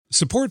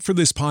Support for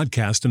this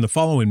podcast and the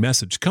following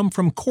message come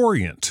from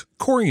Corient.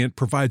 Corient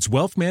provides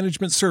wealth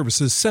management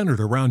services centered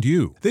around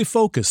you. They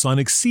focus on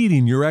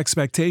exceeding your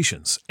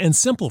expectations and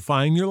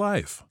simplifying your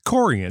life.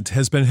 Corient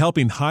has been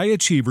helping high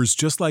achievers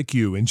just like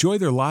you enjoy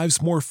their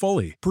lives more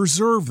fully,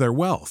 preserve their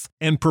wealth,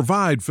 and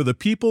provide for the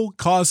people,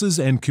 causes,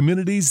 and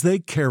communities they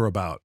care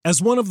about. As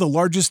one of the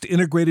largest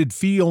integrated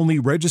fee-only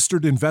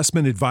registered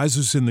investment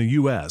advisors in the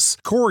U.S.,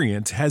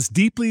 Corient has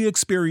deeply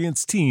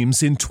experienced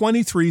teams in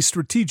 23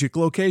 strategic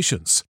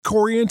locations.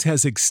 Corient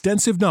has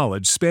extensive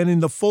knowledge spanning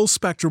the full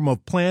spectrum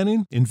of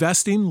planning,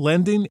 investing,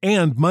 lending,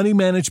 and money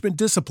management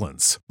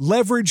disciplines.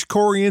 Leverage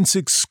Corient's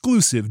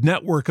exclusive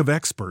network of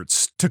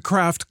experts to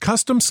craft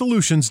custom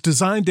solutions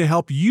designed to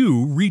help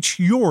you reach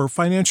your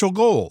financial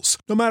goals,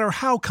 no matter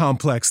how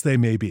complex they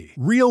may be.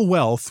 Real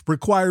wealth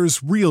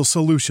requires real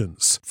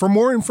solutions. For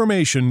more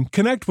information,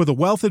 connect with a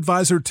wealth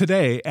advisor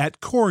today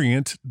at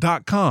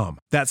Corient.com.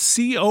 That's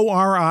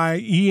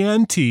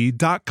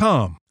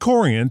Corient.com.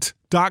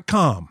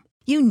 Corient.com.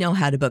 You know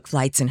how to book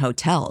flights and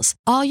hotels.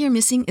 All you're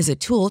missing is a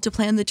tool to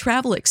plan the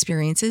travel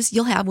experiences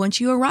you'll have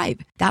once you arrive.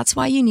 That's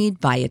why you need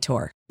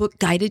Viator. Book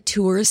guided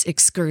tours,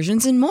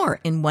 excursions, and more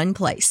in one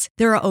place.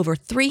 There are over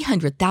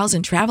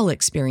 300,000 travel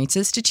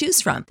experiences to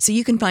choose from, so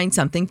you can find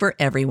something for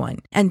everyone.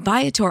 And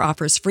Viator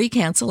offers free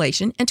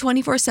cancellation and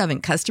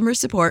 24/7 customer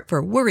support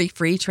for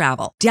worry-free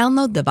travel.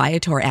 Download the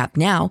Viator app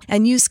now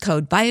and use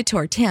code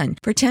Viator10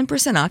 for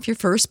 10% off your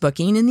first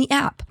booking in the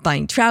app.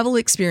 Find travel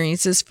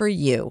experiences for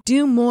you.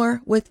 Do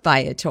more with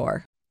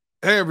Viator.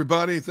 Hey,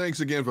 everybody. Thanks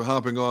again for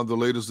hopping on the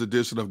latest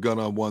edition of Gun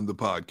on One, the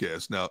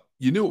podcast. Now,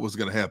 you knew it was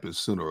going to happen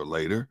sooner or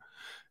later.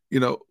 You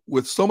know,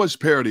 with so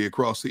much parity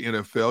across the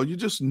NFL, you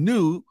just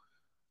knew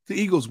the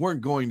Eagles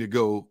weren't going to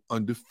go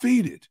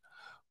undefeated.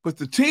 But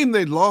the team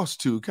they lost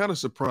to kind of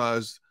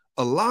surprised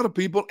a lot of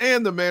people,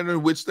 and the manner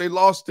in which they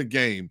lost the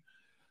game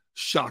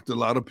shocked a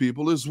lot of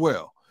people as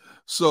well.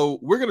 So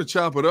we're going to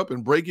chop it up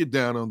and break it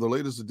down on the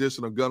latest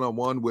edition of Gun on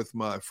One with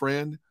my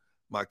friend,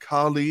 my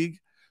colleague,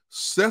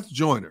 Seth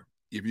Joyner.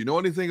 If you know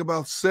anything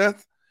about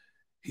Seth,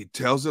 he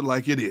tells it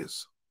like it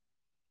is.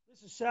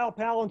 This is Sal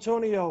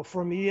Palantonio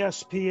from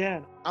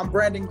ESPN. I'm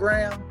Brandon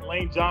Graham.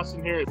 Lane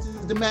Johnson here. This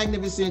is the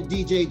magnificent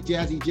DJ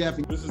Jazzy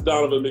Jeffy. This is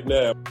Donovan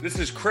McNabb. This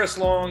is Chris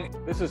Long.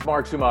 This is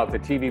Mark Sumoff, the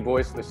TV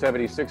voice of the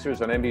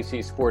 76ers on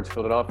NBC Sports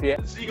Philadelphia.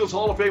 This is Eagles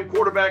Hall of Fame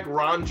quarterback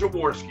Ron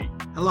Jaworski.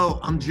 Hello,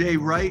 I'm Jay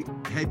Wright,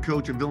 head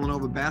coach of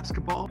Villanova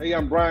basketball. Hey,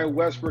 I'm Brian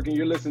Westbrook, and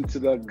you're listening to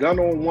the Gun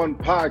on One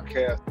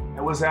podcast.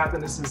 And what's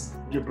happening? This is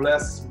your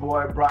blessed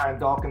boy, Brian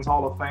Dawkins,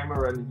 Hall of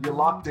Famer, and you're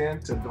locked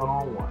in to Gun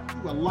on One.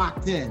 You are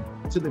locked in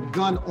to the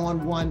Gun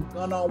on One.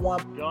 Gun on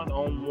One. Gun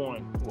on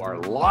One. You are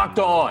locked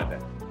on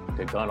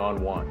to Gun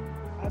on One.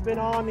 I've been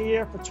on the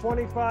air for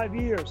 25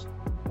 years,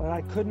 but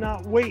I could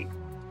not wait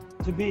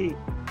to be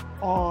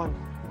on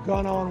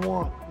Gun on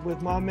One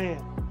with my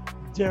man,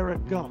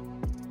 Derek Gunn.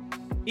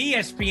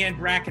 ESPN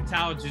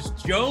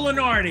bracketologist Joe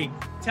Lunardi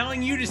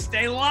telling you to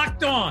stay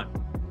locked on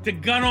to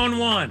Gun on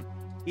One.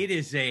 It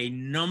is a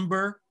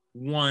number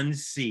one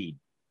seed.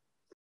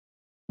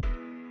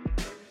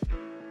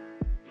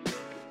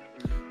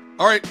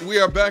 All right, we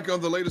are back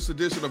on the latest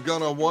edition of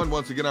Gun on One.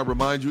 Once again, I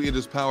remind you, it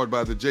is powered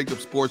by the Jacob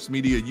Sports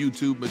Media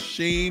YouTube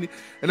machine.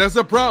 And as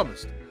I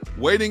promised,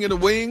 waiting in the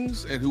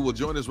wings, and who will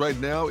join us right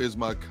now is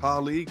my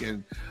colleague,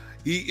 and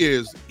he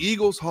is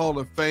Eagles Hall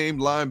of Fame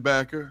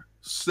linebacker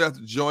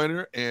Seth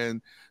Joyner.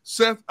 And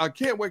Seth, I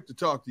can't wait to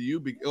talk to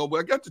you.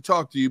 I got to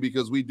talk to you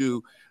because we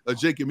do a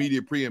Jacob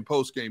Media pre- and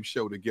post-game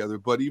show together,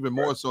 but even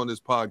more so on this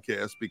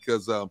podcast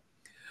because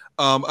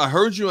I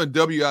heard you on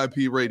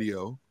WIP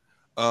radio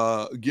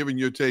giving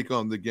your take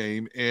on the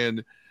game.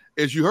 And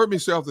as you heard me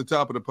say off the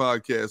top of the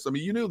podcast, I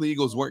mean, you knew the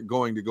Eagles weren't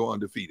going to go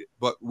undefeated,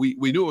 but we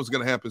knew it was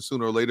going to happen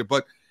sooner or later.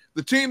 But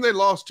the team they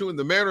lost to and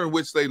the manner in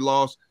which they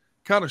lost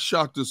kind of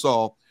shocked us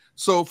all.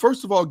 So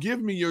first of all,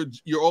 give me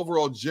your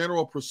overall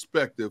general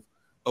perspective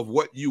of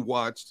what you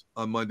watched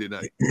on Monday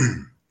night.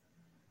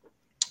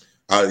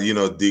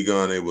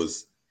 D-Gun, it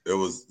was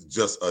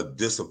just a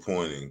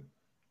disappointing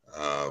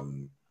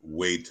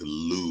way to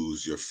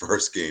lose your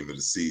first game of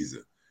the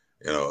season.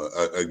 You know,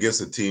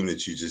 against a team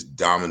that you just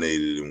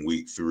dominated in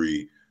week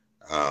 3,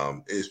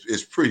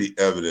 it's pretty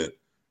evident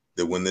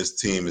that when this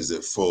team is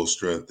at full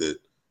strength, that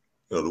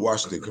the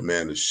Washington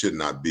Commanders should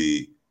not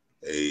be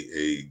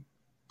a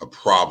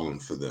problem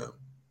for them.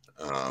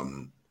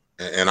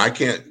 And I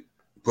can't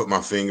put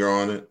my finger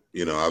on it.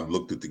 I've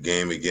looked at the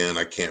game again.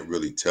 I can't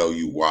really tell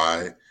you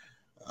why.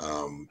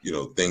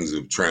 Things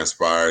have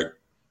transpired,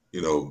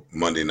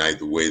 Monday night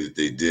the way that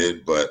they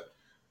did. But,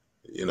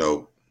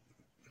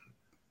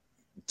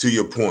 to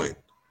your point,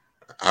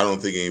 I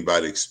don't think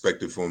anybody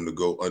expected for them to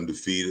go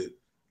undefeated,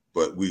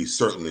 but we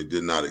certainly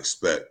did not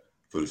expect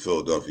for the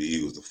Philadelphia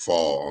Eagles to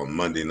fall on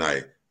Monday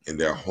night in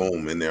their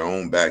home, in their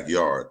own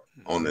backyard,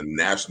 on the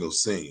national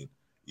scene,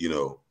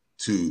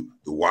 to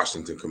the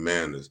Washington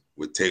Commanders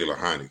with Taylor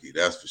Heineke.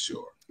 That's for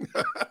sure.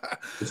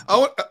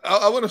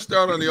 I want to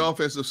start on the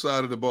offensive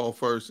side of the ball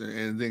first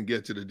and then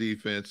get to the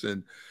defense.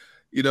 And,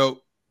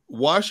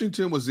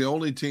 Washington was the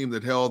only team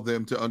that held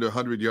them to under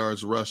 100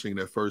 yards rushing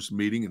their first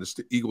meeting, and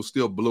the Eagles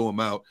still blew them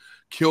out,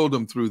 killed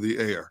them through the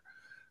air.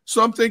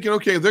 So I'm thinking,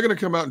 okay, they're going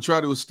to come out and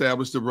try to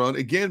establish the run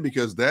again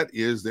because that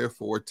is their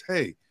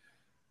forte.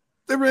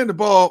 They ran the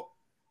ball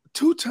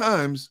 2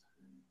 times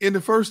in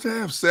the first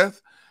half,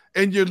 Seth,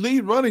 and your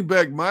lead running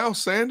back,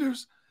 Miles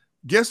Sanders,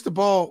 gets the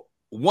ball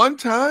one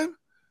time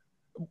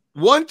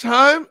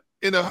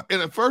in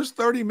the first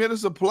 30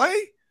 minutes of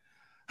play?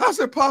 How's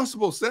that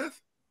possible, Seth?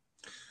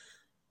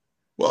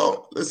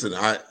 Well, listen,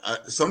 I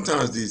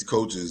sometimes these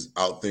coaches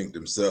outthink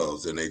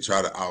themselves and they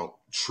try to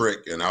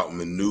out-trick and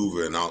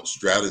out-maneuver and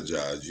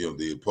out-strategize,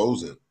 the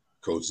opposing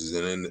coaches.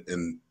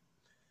 And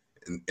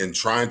in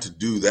trying to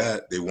do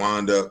that, they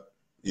wind up,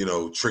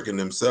 tricking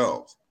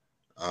themselves.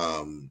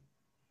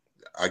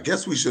 I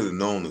guess we should have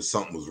known that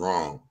something was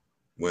wrong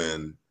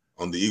when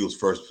on the Eagles'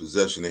 first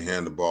possession, they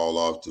hand the ball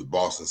off to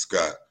Boston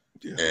Scott,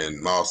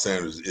 and Miles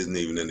Sanders isn't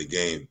even in the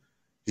game.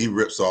 He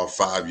rips off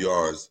 5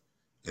 yards,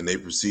 and they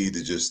proceed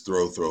to just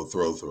throw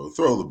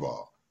the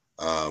ball.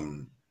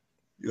 I'm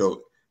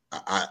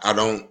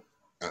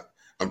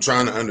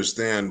trying to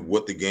understand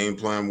what the game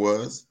plan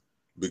was,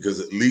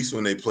 because at least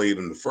when they played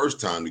him the first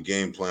time, the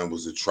game plan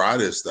was to try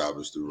to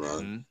establish the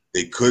run. Mm-hmm.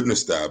 They couldn't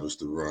establish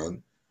the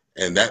run,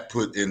 and that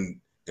put in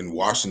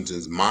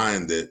Washington's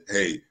mind that,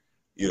 hey,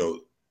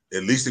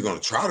 at least they're going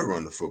to try to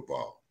run the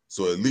football.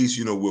 So at least,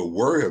 we'll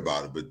worry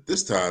about it. But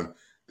this time,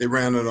 they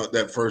ran it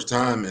that first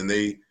time, and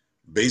they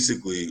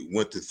basically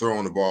went to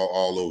throwing the ball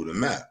all over the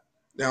map.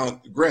 Now,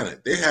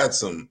 granted, they had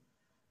some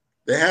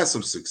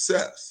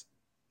success,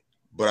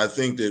 but I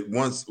think that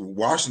once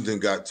Washington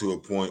got to a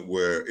point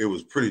where it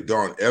was pretty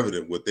darn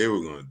evident what they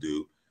were going to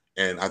do,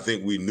 and I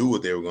think we knew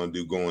what they were going to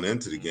do going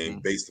into the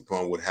game based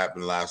upon what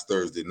happened last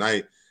Thursday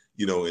night,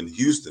 in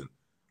Houston.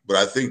 But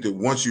I think that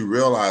once you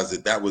realize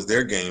that that was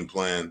their game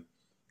plan,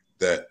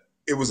 that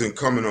it was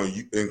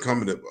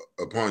incumbent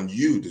upon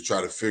you to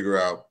try to figure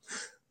out,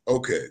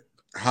 okay,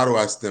 how do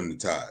I stem the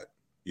tide?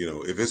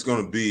 If it's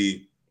going to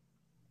be,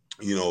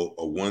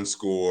 a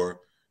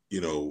one-score,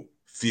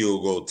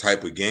 field goal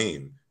type of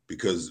game,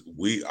 because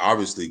we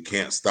obviously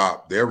can't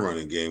stop their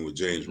running game with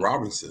James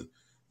Robinson,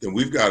 then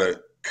we've got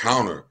to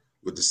counter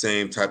with the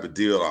same type of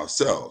deal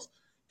ourselves.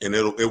 And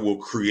it will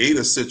create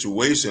a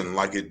situation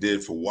like it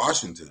did for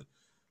Washington,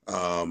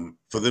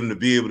 for them to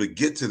be able to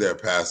get to their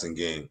passing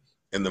game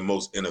in the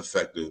most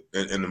effective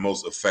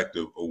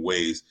of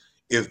ways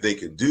if they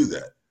can do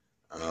that.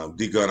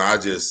 D-Gun,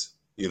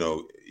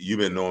 you've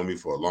been knowing me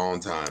for a long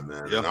time,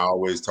 man. Yep. And I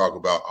always talk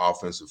about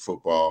offensive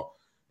football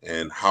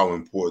and how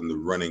important the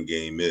running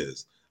game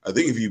is. I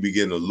think if you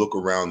begin to look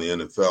around the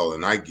NFL,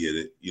 and I get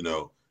it,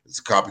 it's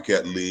a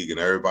copycat league and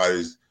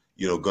everybody's,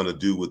 going to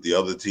do what the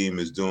other team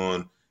is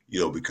doing,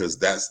 because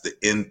that's the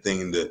end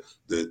thing, the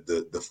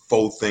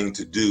faux thing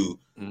to do,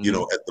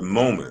 at the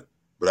moment.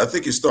 But I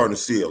think you're starting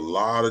to see a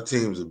lot of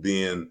teams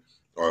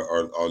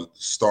are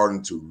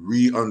starting to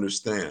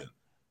re-understand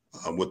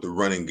what the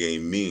running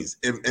game means.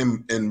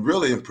 And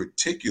really in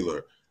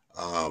particular,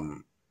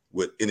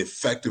 with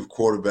ineffective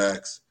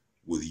quarterbacks,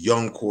 with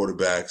young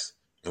quarterbacks,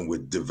 and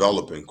with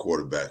developing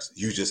quarterbacks.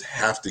 You just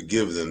have to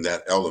give them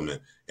that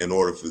element in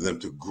order for them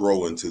to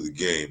grow into the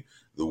game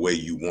the way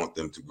you want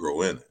them to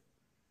grow in it.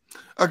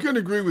 I couldn't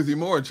agree with you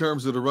more in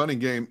terms of the running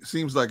game. It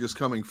seems like it's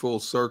coming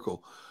full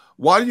circle.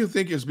 Why do you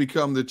think it's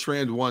become the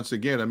trend once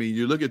again? I mean,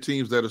 you look at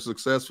teams that are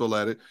successful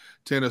at it,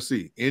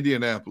 Tennessee,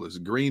 Indianapolis,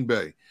 Green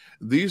Bay.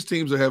 These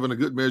teams are having a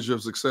good measure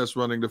of success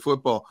running the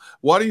football.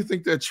 Why do you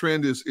think that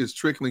trend is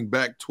trickling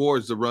back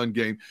towards the run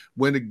game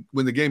when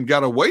the game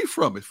got away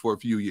from it for a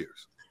few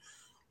years?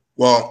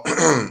 Well,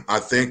 I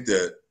think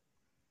that,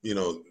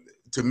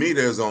 to me,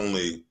 there's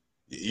only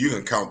 – you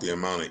can count the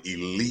amount of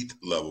elite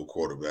level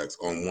quarterbacks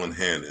on one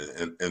hand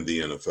in the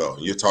NFL.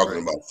 You're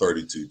talking about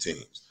 32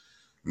 teams.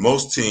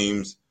 Most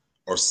teams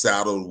are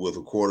saddled with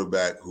a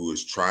quarterback who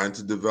is trying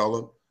to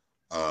develop,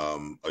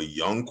 a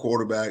young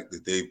quarterback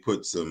that they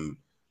put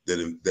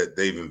that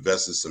they've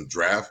invested some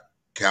draft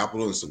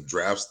capital and some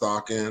draft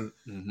stock in,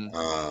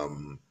 a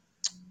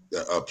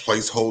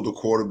placeholder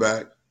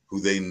quarterback who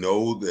they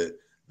know that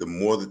the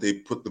more that they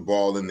put the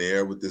ball in the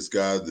air with this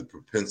guy, the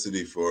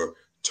propensity for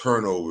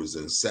turnovers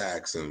and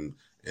sacks and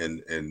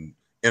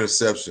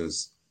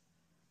interceptions,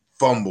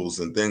 fumbles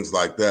and things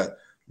like that,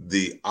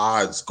 the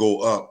odds go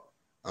up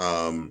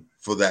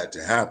for that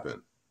to happen.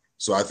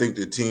 So I think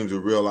the teams are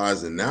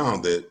realizing now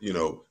that,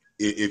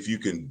 if you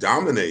can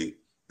dominate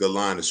the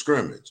line of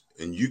scrimmage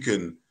and you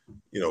can,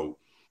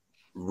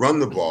 run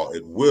the ball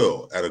at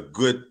will at a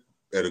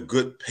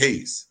good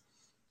pace,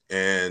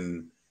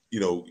 and,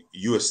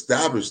 you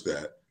establish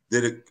that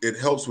it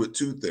helps with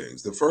two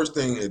things. The first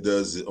thing it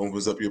does is it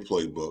opens up your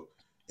playbook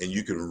and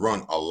you can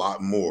run a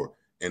lot more.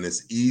 And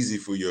it's easy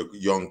for your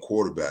young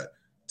quarterback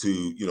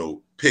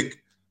to, pick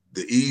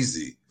the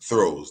easy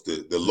throws,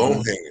 the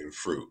low-hanging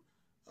fruit.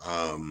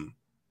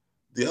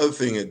 The other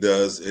thing it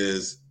does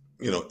is,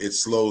 it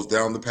slows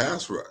down the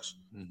pass rush,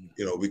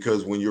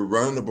 because when you're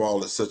running the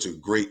ball at such a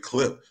great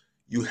clip,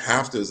 you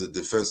have to, as a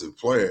defensive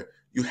player,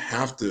 you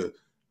have to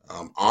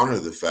honor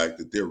the fact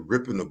that they're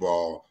ripping the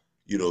ball,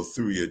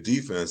 through your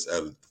defense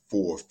at a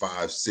 4,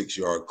 5, 6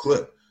 yard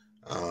clip.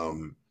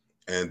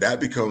 And that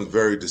becomes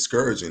very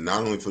discouraging,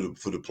 not only for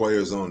the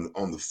players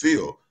on the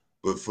field,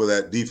 but for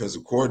that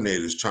defensive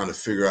coordinators trying to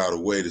figure out a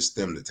way to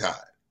stem the tide.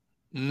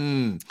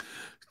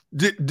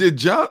 Did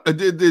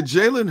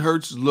Jalen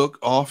Hurts look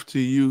off to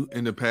you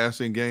in the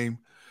passing game?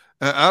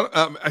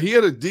 He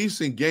had a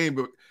decent game,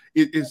 but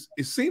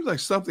it seems like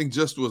something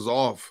just was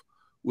off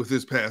with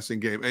his passing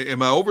game.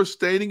 Am I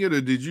overstating it,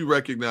 or did you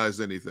recognize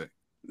anything?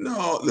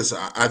 No, listen,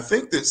 I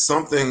think that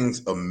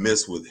something's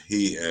amiss with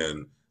he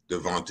and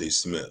Devontae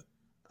Smith.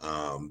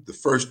 The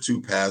first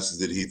 2 passes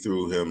that he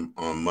threw him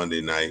on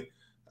Monday night,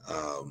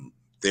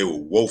 they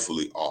were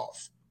woefully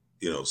off.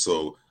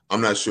 So I'm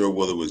not sure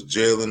whether it was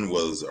Jalen,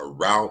 was a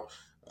route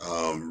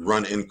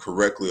run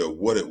incorrectly, or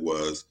what it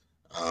was.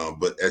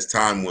 But as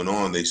time went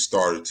on, they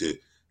started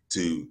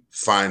to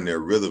find their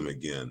rhythm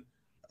again.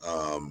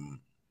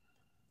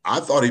 I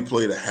thought he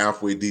played a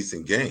halfway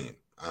decent game.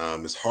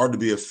 It's hard to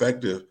be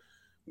effective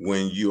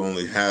when you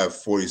only have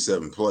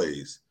 47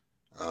 plays,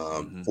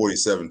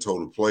 47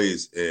 total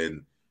plays,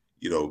 and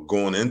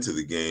going into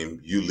the game,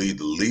 you lead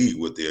the league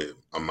with the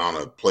amount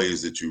of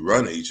plays that you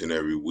run each and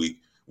every week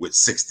with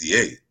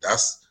 68.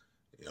 That's,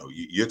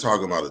 you're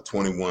talking about a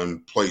 21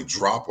 play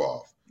drop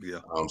off. Yeah.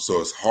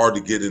 So it's hard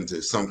to get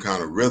into some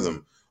kind of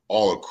rhythm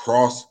all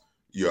across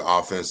your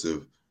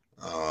offensive,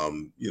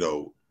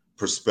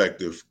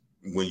 perspective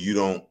when you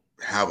don't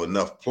have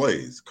enough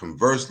plays.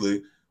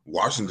 Conversely,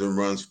 Washington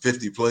runs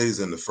 50 plays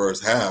in the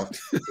first half,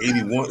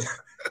 81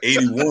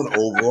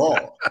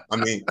 overall. I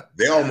mean,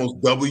 they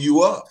almost double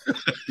you up,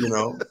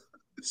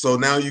 So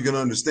now you can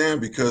understand,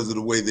 because of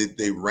the way that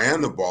they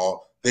ran the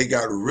ball, they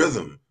got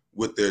rhythm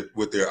with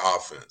their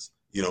offense,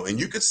 and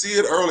you could see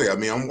it early. I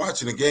mean, I'm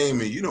watching the game,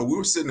 and, we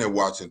were sitting there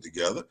watching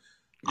together.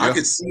 Yeah. I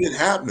could see it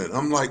happening.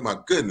 I'm like, my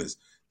goodness,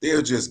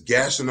 they're just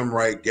gashing them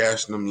right,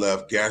 gashing them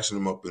left, gashing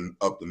them up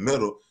the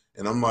middle.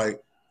 And I'm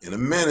like, in a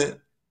minute,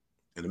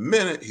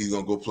 he's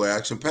going to go play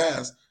action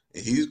pass,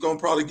 and he's going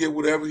to probably get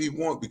whatever he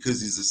wants,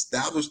 because he's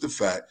established the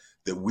fact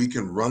that we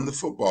can run the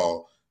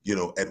football,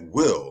 at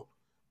will.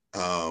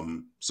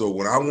 So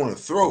when I want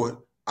to throw it,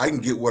 I can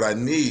get what I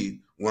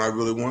need when I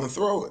really want to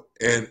throw it.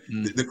 And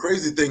the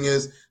crazy thing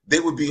is, they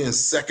would be in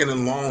second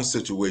and long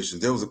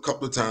situations. There was a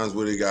couple of times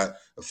where they got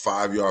a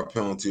 5-yard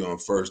penalty on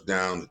first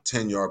down, a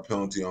 10-yard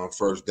penalty on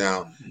first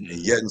down, and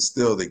yet and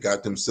still they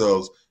got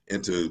themselves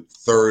into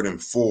 3rd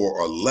and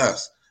 4 or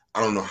less.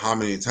 I don't know how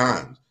many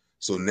times.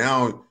 So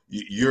now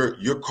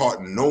you're caught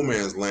in no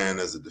man's land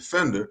as a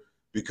defender,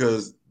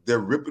 because they're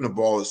ripping the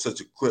ball at such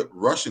a clip,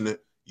 rushing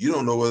it. You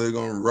don't know whether they're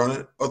going to run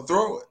it or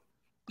throw it.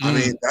 I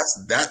mean,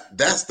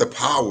 that's the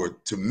power,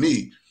 to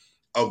me,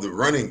 of the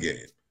running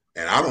game.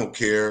 And I don't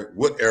care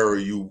what era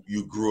you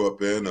grew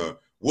up in, or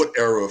what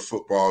era of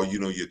football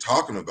you're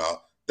talking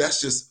about. That's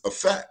just a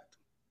fact.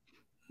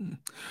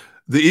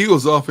 The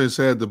Eagles offense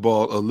had the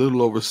ball a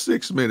little over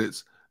 6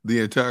 minutes the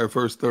entire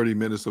first 30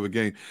 minutes of a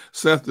game.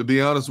 Seth, to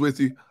be honest with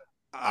you,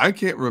 I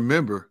can't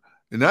remember,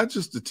 and not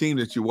just the team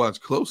that you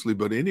watch closely,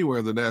 but anywhere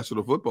in the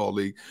National Football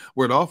League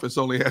where an offense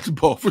only had the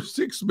ball for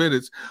 6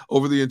 minutes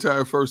over the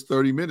entire first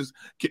 30 minutes.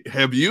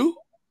 Have you?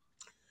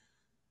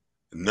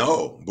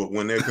 No, but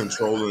when they're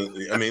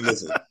controlling, I mean,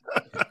 listen,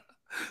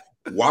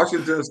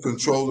 Washington's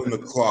controlling the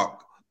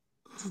clock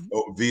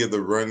via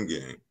the run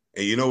game.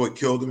 And you know what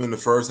killed them in the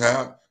first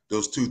half?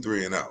 Those 2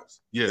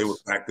 3-and-outs. Yes. They were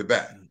back to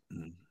back.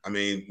 I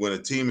mean, when a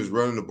team is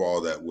running the ball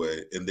that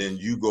way, and then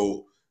you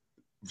go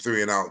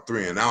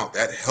 3-and-out,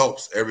 that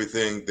helps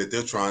everything that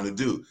they're trying to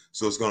do.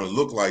 So it's going to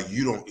look like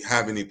you don't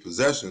have any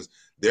possessions.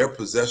 They're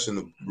possessing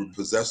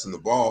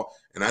the ball.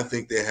 And I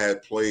think they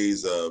had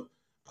plays of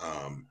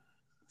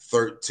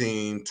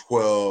 13,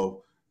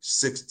 12,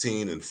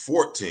 16, and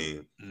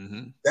 14.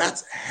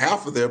 That's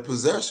half of their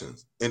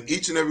possessions. And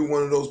each and every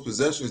one of those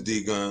possessions,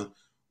 D-Gun,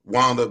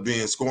 wound up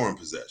being scoring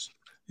possession.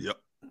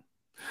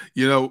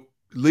 Yep.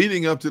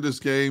 Leading up to this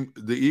game,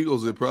 the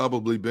Eagles have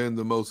probably been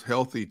the most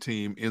healthy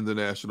team in the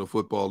National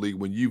Football League.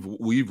 When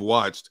we've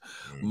watched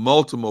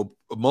multiple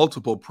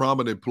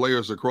prominent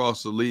players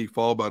across the league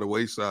fall by the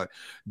wayside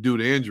due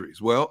to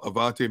injuries. Well,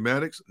 Avonte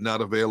Maddox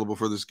not available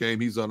for this game.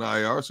 He's on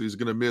IR, so he's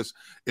going to miss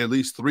at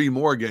least 3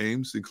 more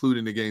games,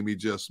 including the game he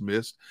just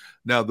missed.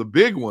 Now, the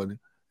big one,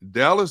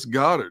 Dallas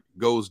Goedert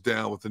goes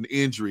down with an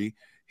injury.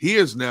 He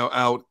is now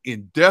out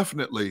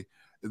indefinitely.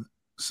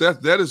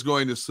 Seth, that is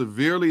going to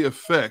severely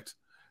affect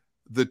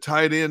the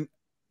tight end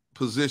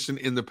position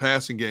in the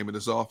passing game in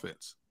this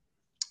offense.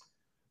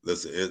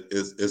 Listen,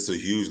 it's a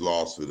huge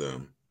loss for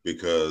them,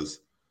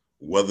 because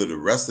whether the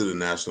rest of the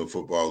National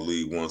Football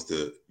League wants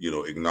to,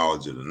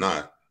 acknowledge it or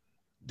not,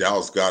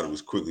 Dallas Goedert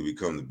was quickly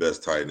become the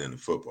best tight end in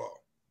football.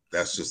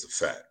 That's just a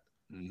fact.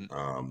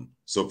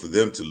 So for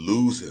them to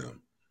lose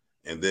him,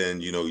 and then,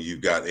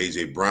 you've got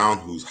A.J. Brown,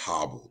 who's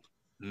hobbled.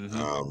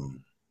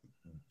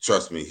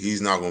 Trust me,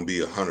 he's not going to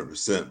be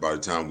 100% by the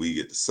time we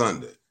get to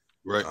Sunday.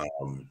 Right.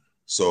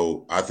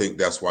 So I think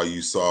that's why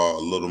you saw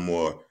a little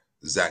more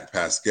Zach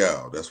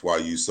Pascal. That's why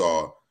you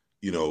saw,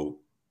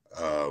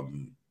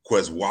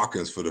 Quez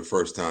Watkins for the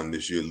first time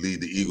this year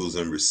lead the Eagles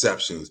in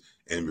receptions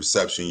and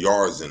reception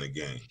yards in a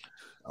game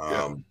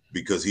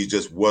because he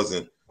just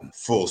wasn't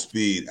full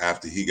speed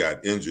after he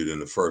got injured in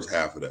the first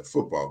half of that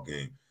football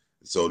game.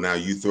 So now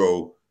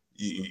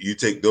you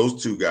take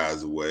those two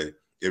guys away,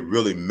 it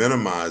really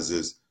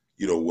minimizes,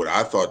 what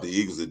I thought the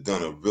Eagles had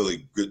done a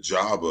really good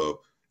job of,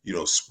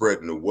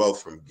 spreading the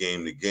wealth from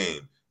game to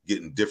game,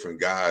 getting different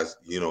guys,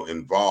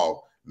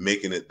 involved,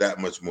 making it that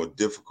much more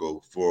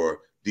difficult for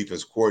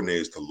defense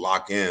coordinators to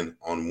lock in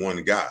on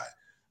one guy.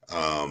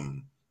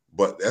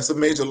 But that's a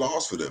major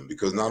loss for them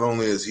because not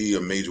only is he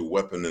a major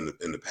weapon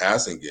in the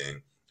passing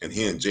game, and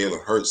he and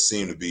Jalen Hurts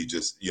seem to be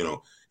just,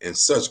 in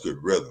such good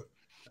rhythm.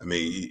 I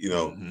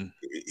mean,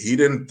 he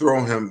didn't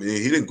throw him.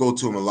 He didn't go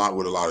to him a lot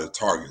with a lot of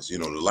targets. The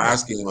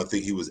last game, I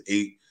think he was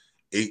eight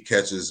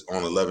catches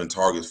on 11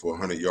 targets for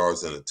 100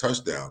 yards and a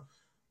touchdown.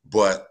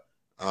 But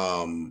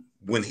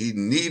when he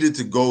needed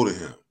to go to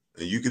him,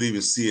 and you could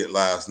even see it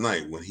last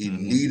night when he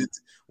needed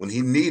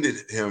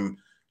him,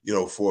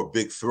 for a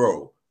big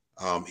throw,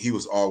 he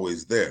was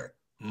always there.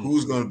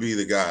 Who's going to be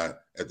the guy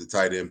at the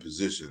tight end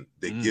position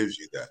that gives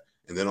you that?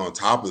 And then on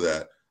top of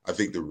that, I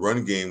think the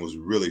run game was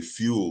really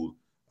fueled,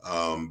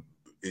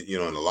 in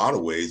a lot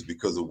of ways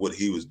because of what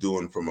he was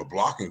doing from a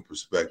blocking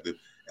perspective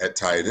at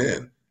tight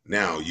end.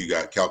 Now you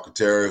got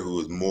Calcaterra, who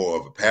is more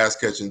of a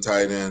pass-catching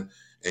tight end,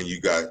 and you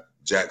got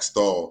Jack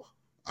Stahl,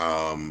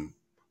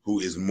 who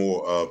is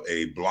more of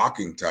a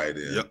blocking tight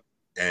end. Yep.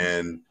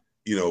 And,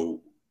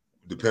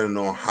 depending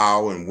on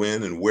how and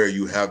when and where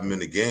you have him in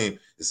the game,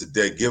 it's a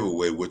dead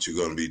giveaway what you're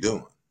going to be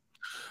doing.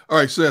 All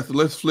right, Seth,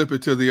 let's flip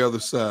it to the other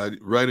side,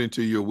 right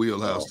into your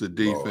wheelhouse, the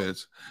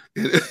defense.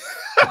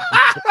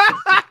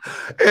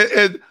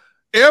 And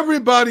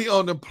everybody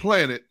on the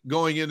planet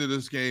going into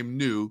this game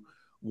knew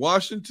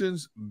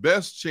Washington's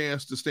best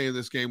chance to stay in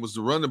this game was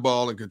to run the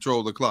ball and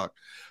control the clock.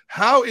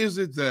 How is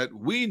it that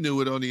we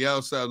knew it on the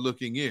outside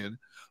looking in,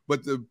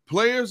 but the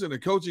players and the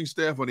coaching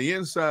staff on the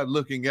inside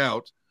looking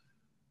out,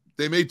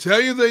 they may tell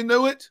you they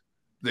knew it,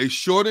 they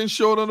short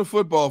on the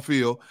football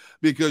field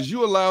because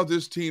you allowed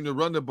this team to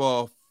run the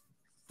ball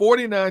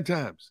 49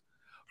 times.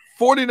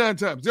 49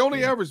 times. They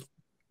only averaged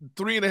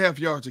 3.5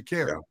 yards a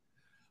carry. Yeah.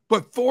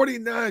 But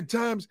 49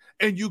 times,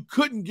 and you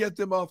couldn't get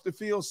them off the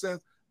field, Seth.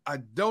 I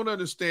don't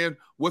understand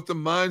what the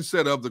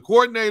mindset of the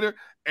coordinator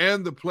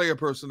and the player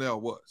personnel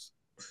was.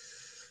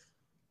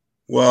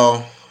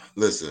 Well,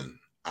 listen,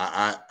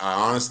 I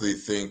honestly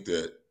think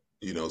that,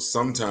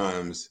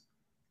 sometimes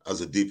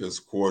as a defense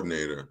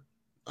coordinator,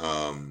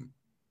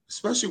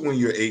 especially when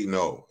you're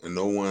 8-0 and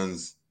no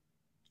one's,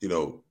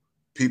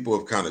 people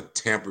have kind of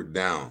tampered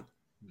down,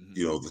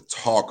 the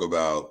talk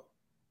about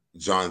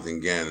Jonathan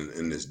Gannon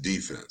in this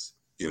defense.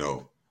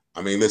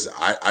 Listen,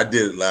 I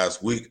did it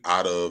last week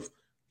out of,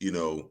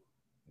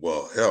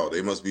 well, hell,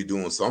 they must be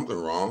doing something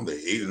wrong. They're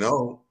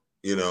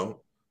 8-0,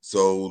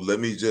 so let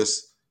me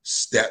just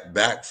step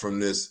back from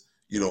this,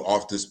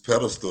 off this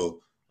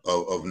pedestal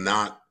of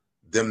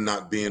them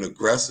not being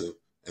aggressive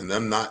and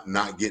them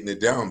not getting it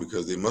down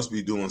because they must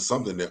be doing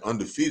something. They're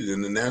undefeated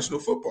in the National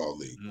Football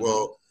League. Mm-hmm.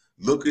 Well,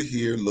 look at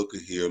here.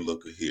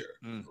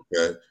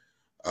 Okay.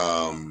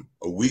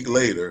 A week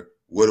later,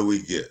 what do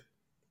we get?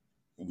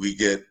 We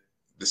get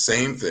the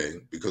same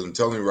thing because I'm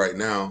telling you right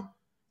now,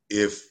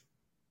 if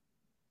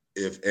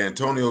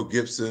Antonio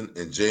Gibson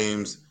and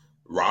James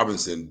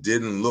Robinson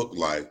didn't look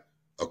like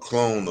a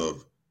clone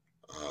of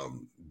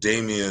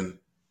Damian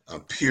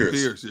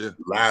Pierce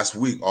last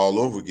week all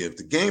over again, if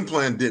the game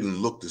plan didn't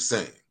look the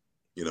same,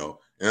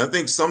 and I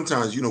think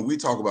sometimes, we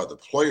talk about the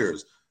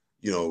players,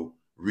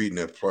 reading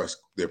their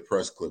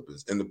press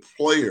clippings and the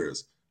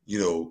players,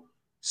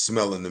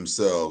 smelling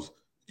themselves,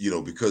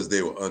 because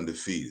they were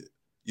undefeated.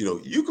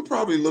 You could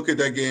probably look at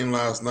that game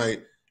last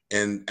night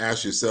and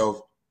ask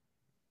yourself,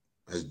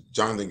 has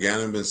Jonathan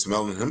Gannon been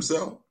smelling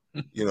himself?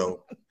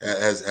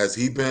 Has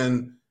he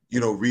been,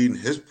 reading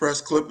his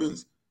press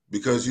clippings?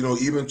 Because,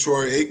 even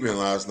Troy Aikman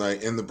last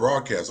night in the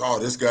broadcast,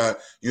 this guy,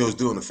 is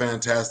doing a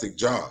fantastic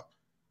job.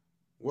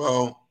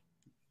 Well,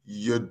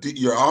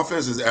 your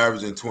offense is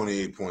averaging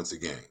 28 points a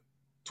game,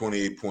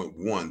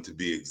 28.1 to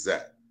be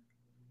exact.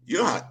 You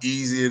know how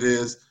easy it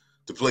is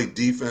to play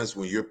defense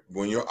when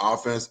your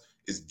offense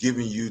is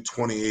giving you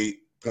 28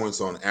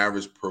 points on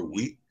average per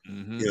week.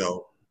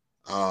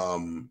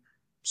 Mm-hmm.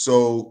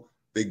 So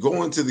they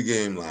go into the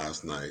game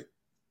last night,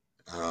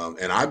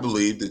 and I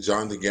believe that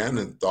Jonathan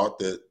Gannon thought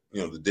that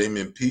the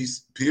Damian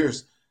Pierce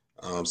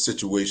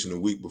situation the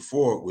week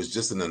before was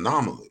just an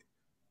anomaly,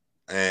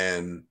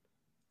 and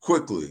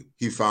quickly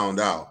he found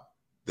out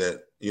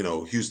that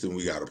Houston,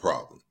 we got a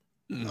problem.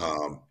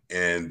 Mm-hmm.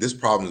 And this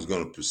problem is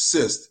going to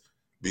persist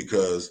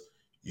because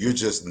you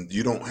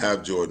don't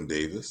have Jordan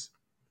Davis.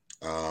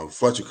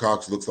 Fletcher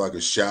Cox looks like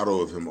a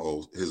shadow of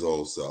his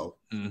old self.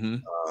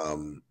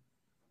 Mm-hmm.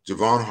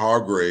 Javon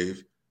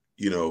Hargrave,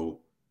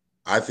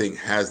 I think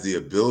has the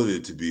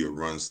ability to be a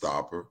run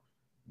stopper,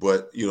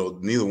 but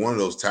neither one of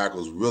those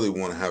tackles really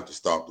want to have to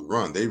stop the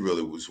run. They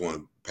really just want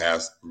to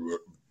pass,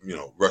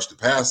 rush the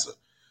passer.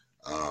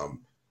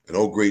 An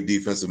old great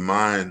defensive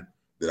mind,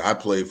 that I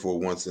played for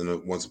once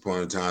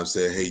upon a time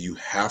said, hey, you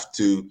have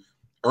to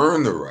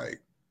earn the right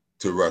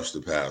to rush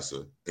the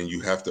passer, and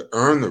you have to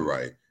earn the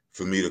right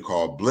for me to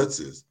call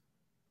blitzes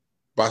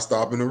by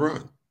stopping the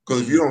run.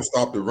 Because if you don't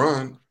stop the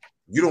run,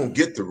 you don't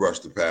get to rush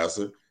the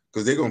passer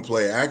because they're going to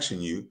play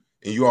action you,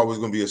 and you're always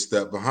going to be a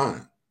step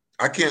behind.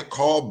 I can't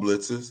call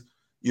blitzes,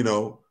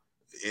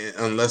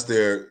 unless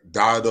they're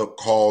dialed up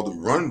called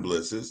run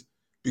blitzes,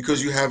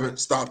 because you haven't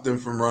stopped them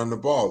from running the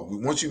ball.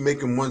 Once you make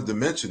them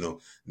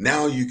one-dimensional,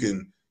 now you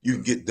can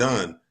get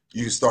done.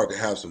 You can start to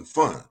have some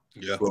fun.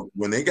 Yeah. But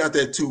when they got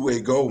that two-way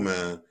goal,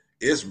 man,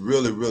 it's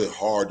really, really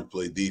hard to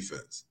play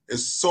defense.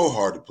 It's so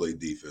hard to play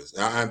defense.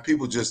 And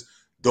people just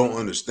don't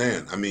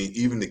understand. I mean,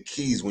 even the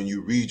keys, when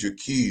you read your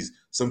keys,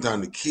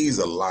 sometimes the keys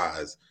are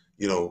lies,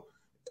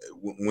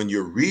 when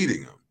you're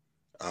reading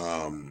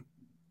them.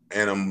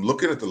 And I'm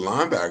looking at the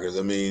linebackers.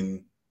 I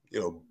mean,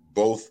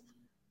 both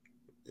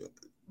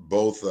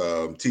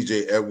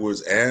T.J.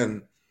 Edwards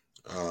and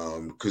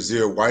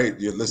Kazir White,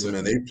 listen,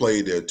 man, they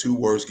played their two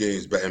worst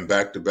games in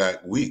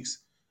back-to-back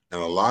weeks.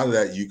 And a lot of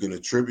that you can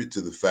attribute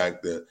to the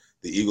fact that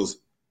the Eagles,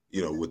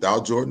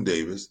 without Jordan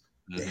Davis,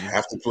 they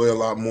have to play a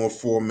lot more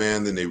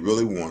four-man than they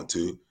really want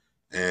to.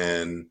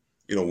 And,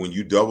 when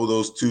you double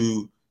those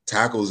two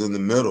tackles in the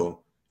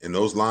middle and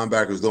those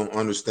linebackers don't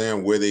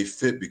understand where they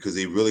fit because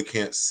they really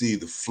can't see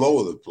the flow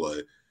of the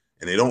play,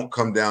 and they don't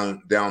come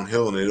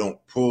downhill and they don't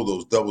pull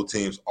those double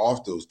teams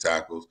off those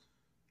tackles,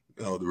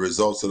 the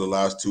results of the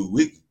last 2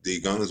 weeks,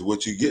 D-Gun, is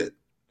what you get.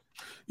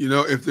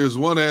 If there's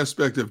one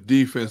aspect of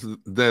defense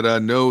that I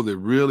know that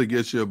really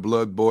gets your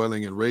blood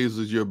boiling and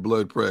raises your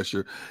blood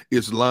pressure,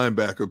 it's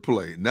linebacker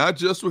play, not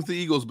just with the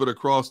Eagles, but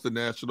across the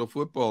National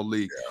Football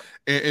League.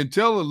 Yeah. And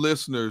tell the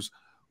listeners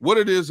what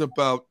it is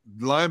about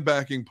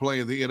linebacking play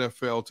in the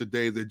NFL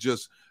today that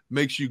just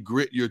makes you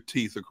grit your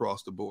teeth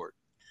across the board.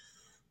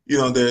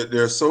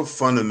 They're so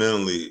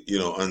fundamentally,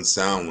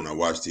 unsound when I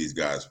watch these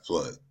guys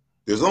play.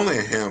 There's only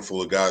a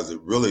handful of guys that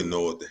really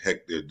know what the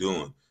heck they're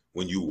doing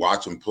when you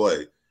watch them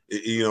play.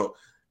 You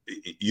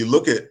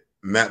look at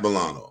Matt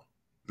Milano.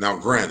 Now,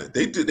 granted,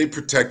 they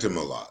protect him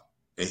a lot,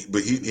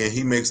 but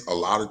he makes a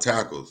lot of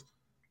tackles.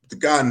 The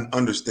guy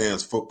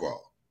understands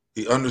football.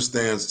 He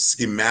understands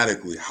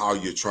schematically how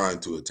you're trying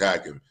to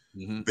attack him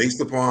based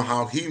upon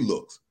how he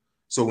looks.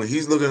 So when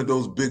he's looking at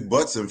those big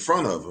butts in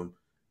front of him,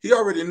 he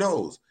already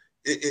knows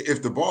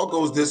if the ball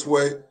goes this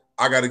way,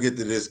 I got to get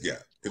to this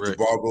gap. If the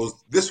ball goes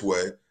this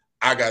way,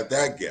 I got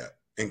that gap.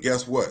 And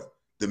guess what?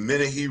 The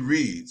minute he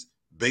reads,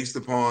 based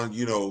upon,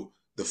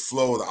 the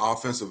flow of the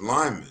offensive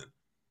lineman,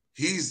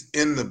 he's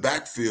in the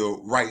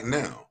backfield right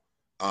now.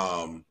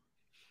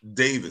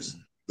 Davis,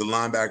 the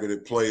linebacker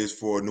that plays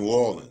for New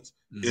Orleans,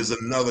 is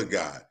another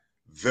guy,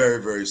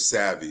 very, very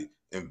savvy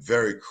and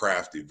very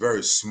crafty,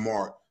 very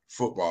smart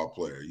football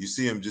player. You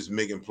see him just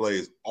making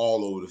plays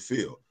all over the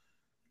field.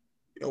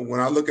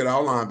 When I look at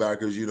our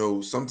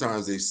linebackers,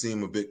 sometimes they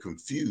seem a bit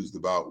confused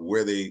about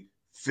where they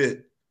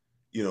fit,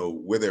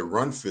 where their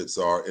run fits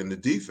are in the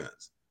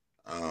defense.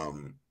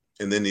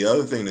 And then the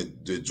other thing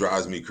that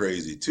drives me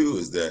crazy too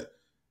is that,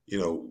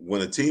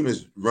 when a team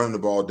is running the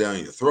ball down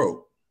your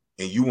throat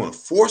and you want to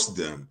force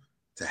them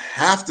to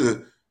have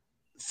to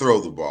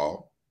throw the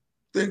ball,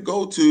 then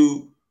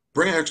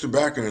bring an extra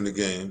backer in the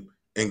game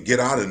and get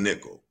out of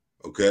nickel,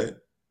 okay?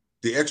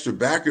 The extra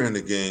backer in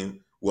the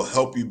game will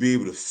help you be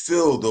able to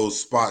fill those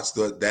spots,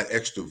 that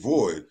extra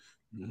void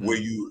where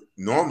you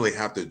normally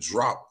have to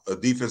drop a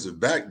defensive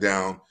back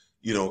down,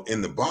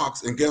 in the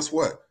box. And guess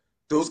what?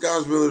 Those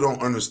guys really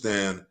don't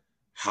understand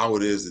how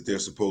it is that they're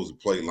supposed to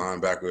play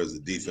linebacker as a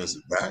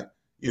defensive back.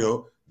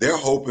 They're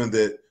hoping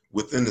that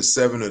within the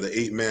 7 or the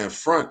 8 man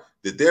front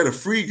that they're the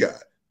free guy.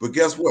 But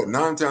guess what?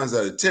 9 times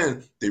out of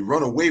 10, they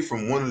run away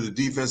from one of the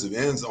defensive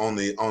ends on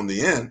the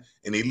end,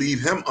 and they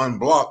leave him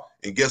unblocked.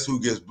 And guess who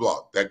gets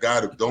blocked? That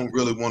guy that don't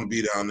really want to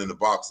be down in the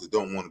box, that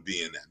don't want to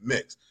be in that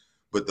mix.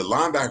 But the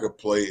linebacker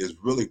play is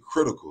really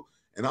critical.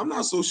 And I'm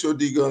not so sure,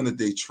 D-Gun, that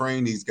they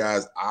train these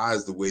guys'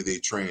 eyes the way they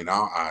train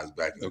our eyes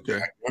back in the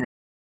day.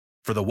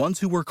 For the ones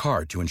who work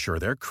hard to ensure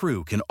their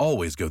crew can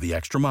always go the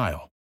extra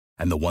mile,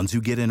 and the ones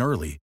who get in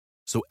early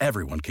so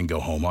everyone can go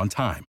home on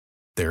time,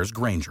 there's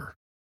Grainger,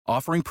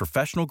 offering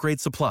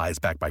professional-grade supplies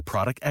backed by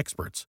product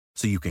experts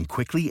so you can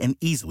quickly and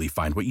easily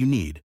find what you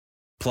need.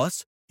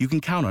 Plus, you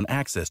can count on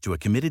access to a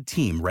committed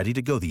team ready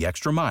to go the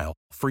extra mile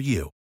for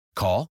you.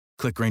 Call,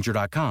 click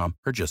Grainger.com,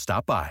 or just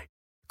stop by.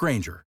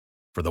 Grainger,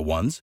 for the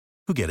ones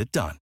who get it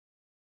done.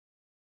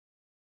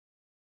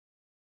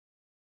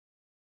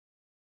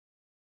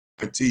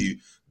 I tell you,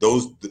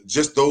 those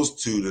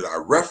two that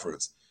I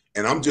referenced,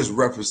 and I'm just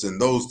referencing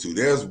those two.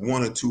 There's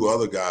 1 or 2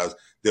 other guys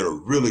that are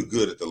really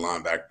good at the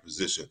linebacker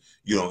position,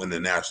 in the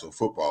National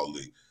Football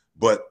League.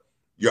 But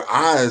your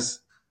eyes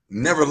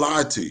never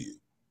lie to you.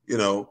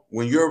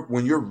 When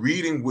you're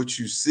reading what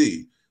you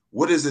see,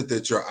 what is it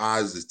that your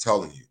eyes is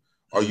telling you?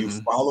 Are you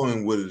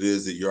following what it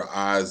is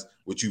that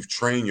what you've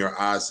trained your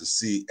eyes to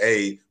see,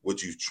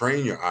 what you've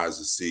trained your eyes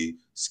to see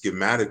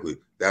schematically,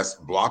 that's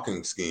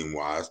blocking scheme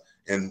wise.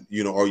 And,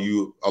 are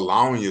you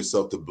allowing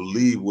yourself to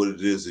believe what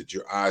it is that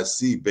your eyes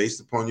see based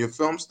upon your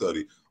film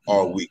study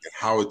all week and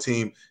how a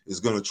team is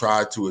going to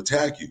try to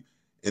attack you?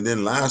 And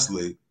then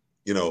lastly,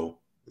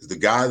 is the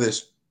guy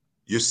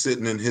you're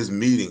sitting in his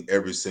meeting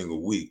every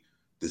single week,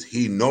 does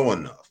he know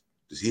enough?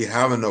 Does he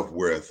have enough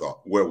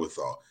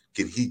wherewithal?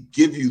 Can he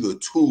give you the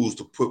tools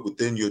to put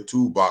within your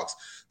toolbox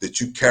that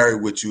you carry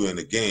with you in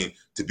the game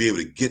to be able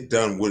to get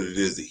done what it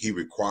is that he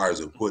requires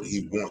and what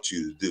he wants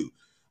you to do?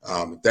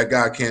 If that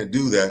guy can't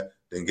do that,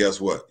 then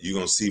guess what? You're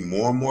going to see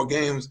more and more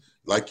games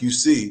like you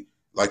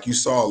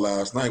saw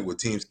last night where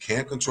teams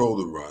can't control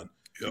the run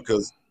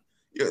because,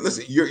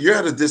 listen, you're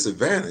at a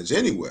disadvantage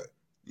anyway,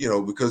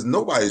 because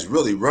nobody's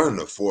really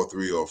running a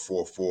 4-3 or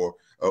 4-4,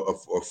 a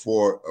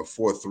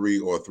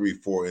 4-3 or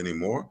 3-4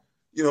 anymore.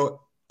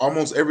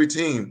 Almost every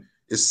team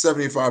is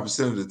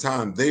 75% of the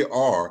time they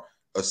are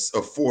a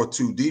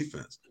 4-2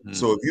 defense.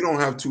 So if you don't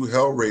have two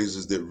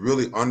hellraisers that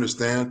really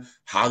understand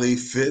how they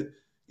fit,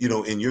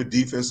 in your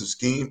defensive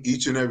scheme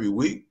each and every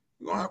week,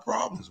 you're going to have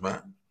problems,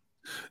 man.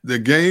 The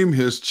game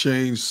has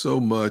changed so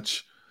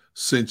much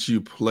since you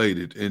played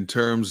it in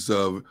terms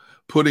of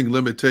putting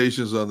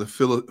limitations on the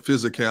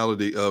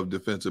physicality of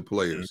defensive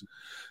players.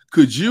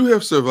 Could you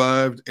have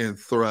survived and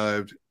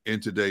thrived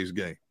in today's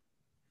game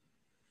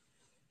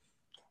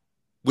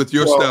with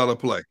your style of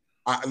play?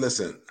 I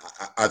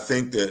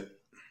think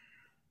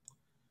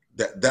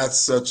that's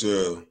such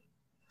a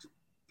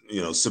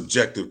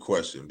subjective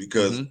question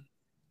because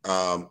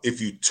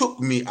if you took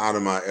me out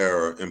of my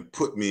era and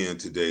put me in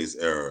today's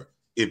era,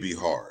 it'd be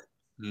hard.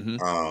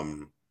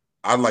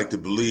 I'd like to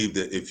believe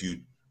that if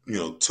you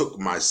took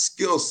my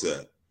skill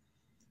set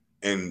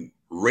and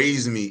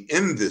raised me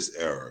in this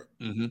era,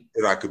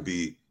 that I could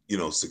be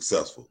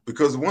successful.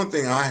 Because one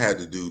thing I had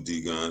to do,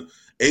 D-Gun,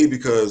 A,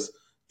 because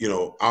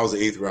I was an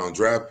 8th round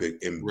draft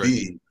pick, and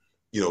B,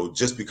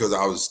 just because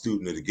I was a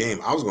student of the game,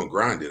 I was going to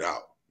grind it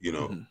out.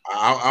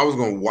 I was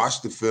going to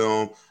watch the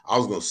film. I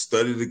was going to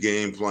study the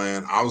game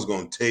plan. I was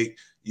going to take,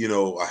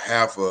 a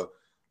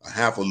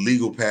half a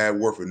legal pad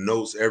worth of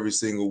notes every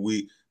single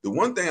week. The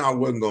one thing I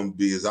wasn't going to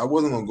be is I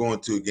wasn't going to go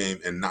into a game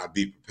and not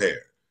be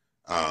prepared.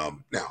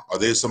 Now, are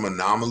there some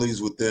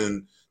anomalies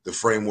within the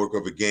framework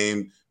of a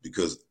game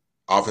because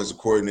offensive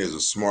coordinators are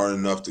smart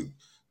enough to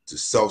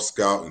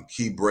self-scout and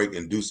key break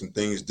and do some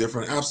things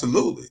different?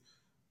 Absolutely.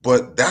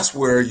 But that's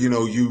where,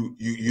 you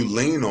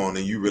lean on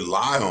and you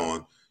rely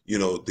on,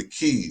 the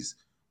keys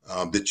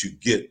that you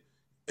get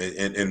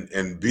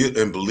and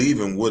believe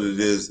in what it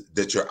is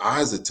that your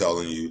eyes are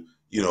telling you,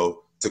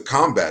 to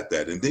combat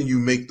that. And then you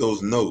make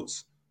those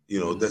notes,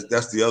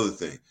 that's the other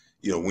thing.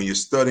 When you're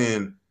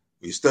studying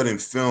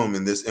film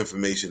in this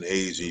information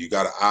age and you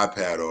got an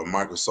iPad or a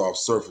Microsoft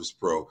Surface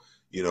Pro,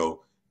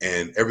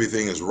 and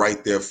everything is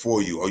right there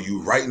for you, are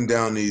you writing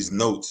down these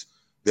notes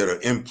that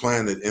are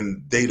implanted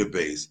in the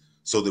database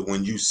so that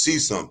when you see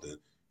something,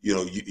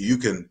 you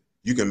can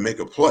make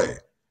a play?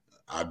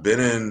 I've been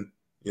in,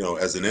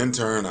 as an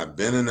intern, I've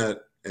been in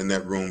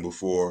that room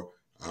before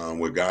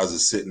where guys are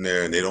sitting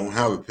there and they don't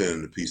have a pen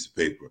and a piece of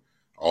paper.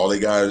 All they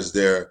got is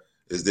their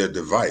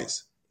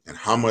device. And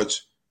how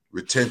much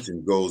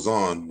retention goes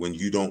on when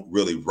you don't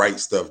really write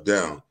stuff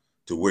down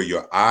to where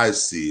your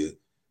eyes see it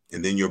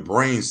and then your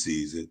brain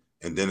sees it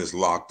and then it's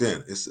locked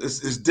in.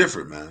 It's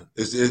different, man.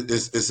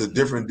 It's a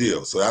different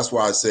deal. So that's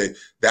why I say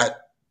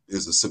that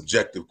is a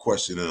subjective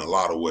question in a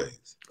lot of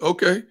ways.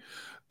 Okay.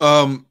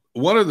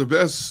 One of the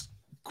best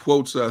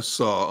quotes I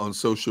saw on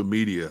social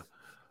media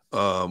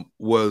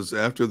was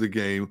after the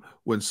game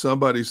when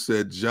somebody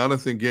said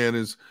Jonathan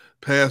Gannon's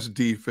pass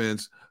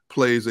defense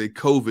plays a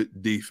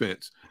COVID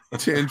defense,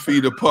 10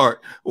 feet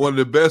apart. One of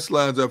the best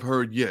lines I've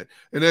heard yet.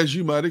 And as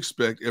you might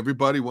expect,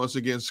 everybody once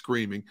again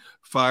screaming,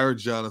 fire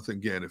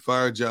Jonathan Gannon,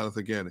 fire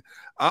Jonathan Gannon.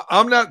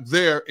 I'm not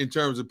there in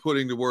terms of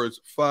putting the word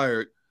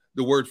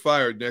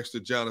fired next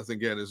to Jonathan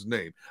Gannon's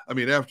name. I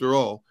mean, after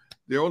all,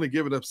 they're only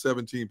giving up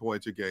 17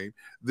 points a game.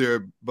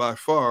 They're by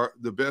far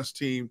the best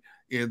team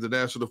in the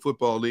National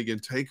Football League in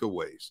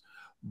takeaways.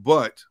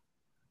 But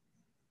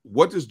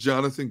what does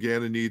Jonathan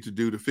Gannon need to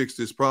do to fix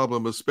this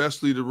problem,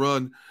 especially the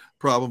run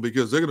problem,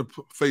 because they're going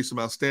to face some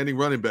outstanding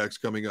running backs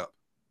coming up?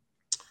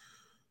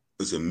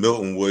 Listen,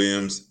 Milton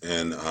Williams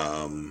and,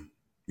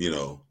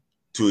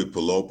 Tui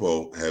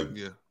Pelopo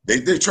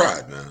they've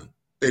tried, man.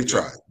 They've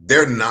tried.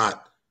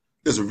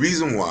 There's a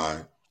reason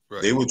why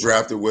they were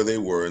drafted where they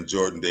were, and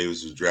Jordan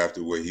Davis was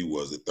drafted where he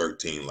was at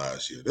 13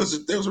 last year.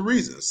 There's a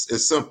reason.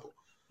 It's simple.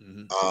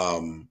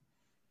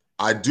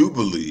 I do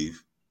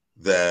believe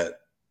that,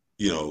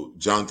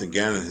 Jonathan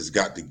Gannon has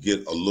got to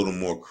get a little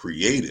more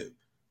creative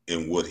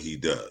in what he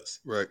does.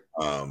 Right.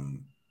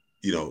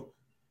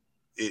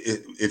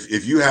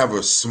 If you have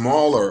a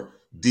smaller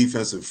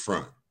defensive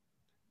front,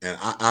 and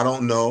I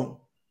don't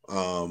know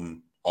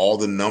all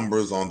the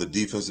numbers on the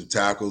defensive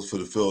tackles for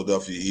the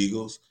Philadelphia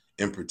Eagles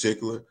in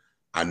particular.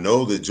 I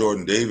know that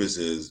Jordan Davis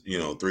is,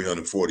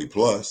 340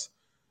 plus.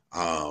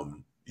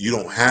 You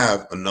don't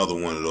have another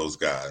one of those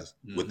guys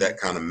with that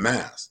kind of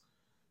mass.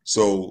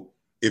 So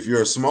if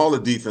you're a smaller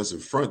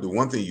defensive front, the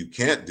one thing you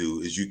can't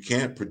do is you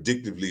can't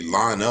predictively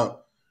line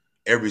up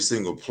every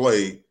single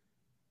play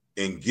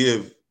and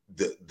give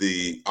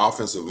the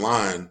offensive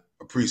line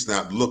a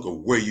pre-snap look of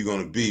where you're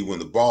going to be when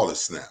the ball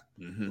is snapped.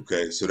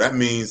 Okay, so that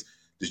means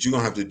that you're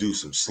going to have to do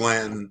some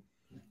slanting,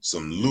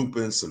 some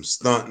looping, some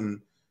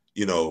stunting,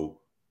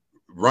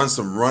 run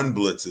some run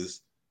blitzes,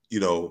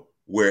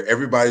 where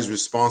everybody's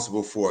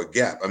responsible for a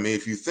gap. I mean,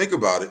 if you think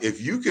about it,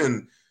 if you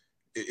can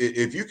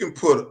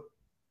put,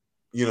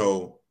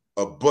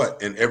 a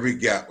butt in every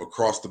gap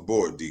across the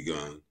board,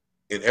 D-Gun,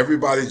 and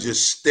everybody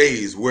just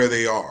stays where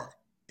they are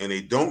and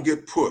they don't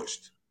get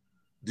pushed,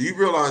 do you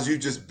realize you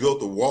just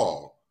built a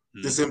wall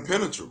that's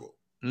impenetrable?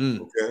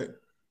 Okay?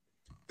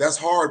 That's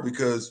hard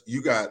because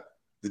you got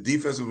the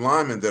defensive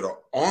linemen that are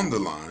on the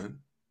line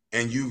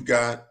and you've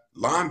got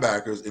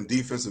linebackers and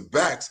defensive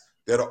backs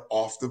that are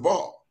off the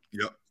ball.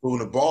 Yep. So when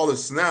the ball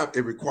is snapped,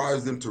 it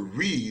requires them to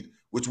read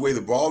which way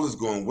the ball is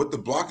going, what the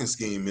blocking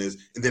scheme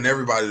is, and then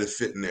everybody to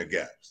fit in their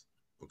gaps.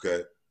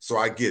 Okay? So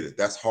I get it.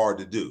 That's hard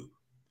to do.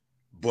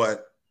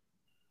 But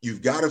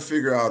you've got to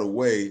figure out a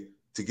way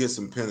to get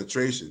some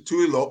penetration.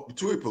 Tui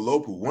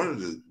Pelopu,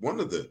 one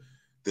of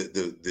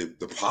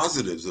the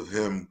positives of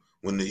him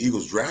when the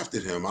Eagles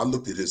drafted him, I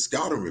looked at his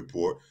scouting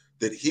report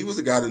that he was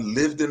a guy that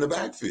lived in the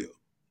backfield.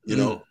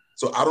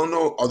 So I don't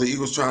know, are the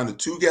Eagles trying to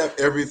two-gap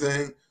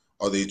everything?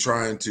 Are they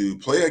trying to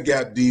play a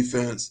gap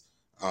defense?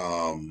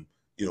 Are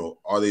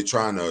they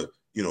trying to,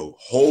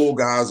 hold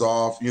guys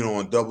off,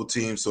 on double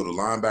teams so the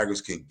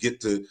linebackers can get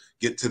to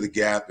the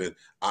gap? And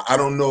I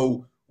don't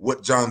know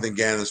what Jonathan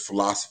Gannon's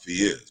philosophy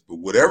is, but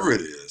whatever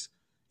it is,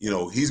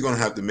 he's going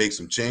to have to make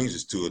some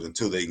changes to it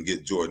until they can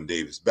get Jordan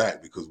Davis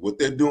back, because what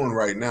they're doing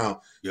right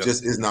now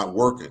just is not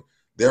working.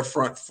 Their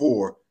front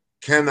four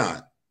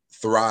cannot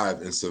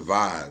thrive and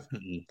survive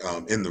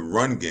in the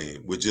run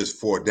game with just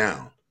 4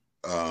 down.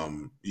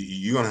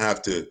 You're going to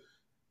have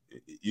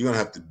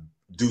to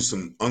do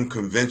some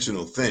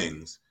unconventional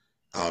things.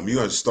 You're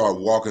going to start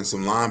walking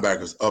some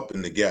linebackers up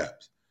in the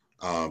gaps.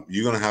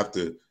 You're going to have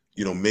to,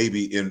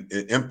 maybe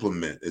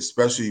implement,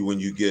 especially when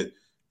you get,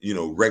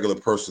 regular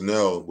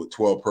personnel with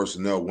 12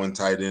 personnel, 1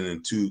 tight end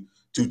and two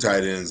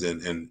tight ends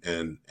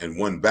and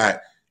 1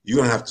 back. You're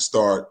going to have to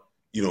start,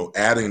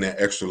 adding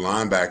that extra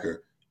linebacker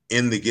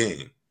in the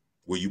game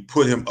where you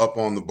put him up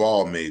on the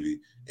ball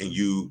maybe, and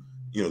you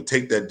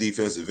take that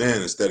defensive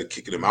end instead of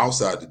kicking him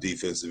outside the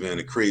defensive end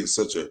and creating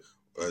such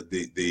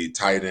the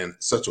tight end,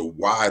 such a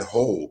wide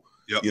hole.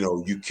 Yep.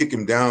 You kick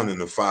him down in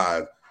the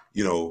 5,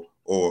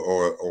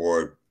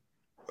 or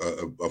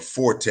a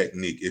 4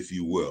 technique, if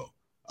you will,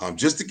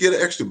 just to get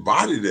an extra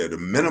body there to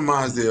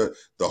minimize the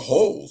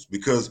holes.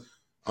 Because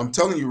I'm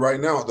telling you right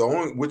now,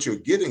 what you're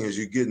getting is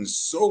you're getting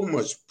so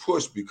much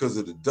push because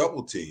of the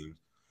double team.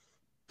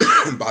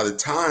 By the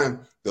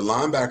time the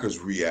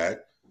linebackers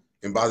react,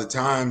 and by the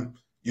time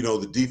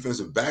the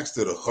defensive backs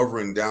that are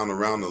hovering down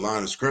around the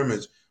line of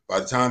scrimmage, by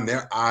the time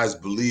their eyes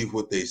believe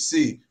what they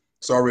see,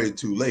 it's already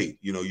too late.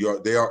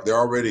 They're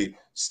already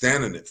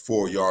standing at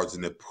 4 yards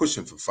and they're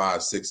pushing for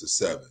 5, 6, or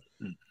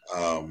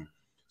 7.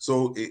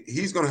 So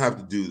he's going to have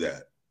to do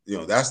that.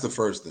 That's the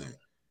first thing.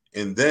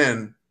 And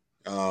then,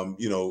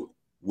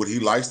 what he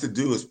likes to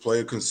do is play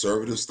a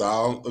conservative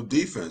style of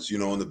defense,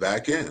 on the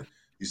back end.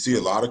 You see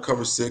a lot of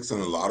cover 6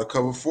 and a lot of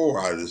cover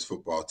 4 out of this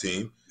football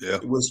team. Yeah.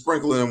 We'll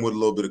sprinkle in with a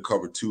little bit of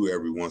cover 2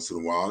 every once in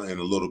a while and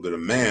a little bit of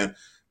man,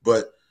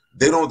 but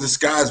they don't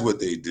disguise what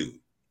they do.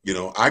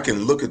 I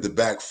can look at the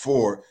back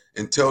 4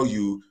 and tell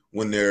you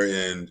when they're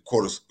in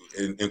quarters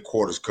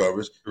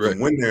coverage, right,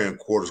 and when they're in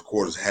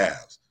quarters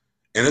halves.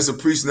 And it's a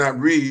pre-snap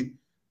read,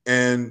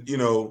 and,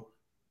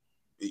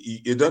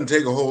 it doesn't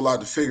take a whole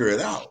lot to figure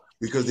it out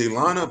because they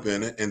line up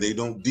in it and they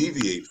don't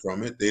deviate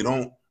from it. They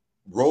don't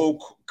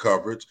roll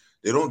coverage.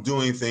 They don't do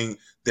anything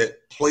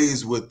that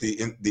plays with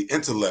the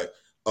intellect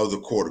of the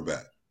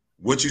quarterback.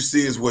 What you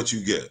see is what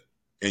you get,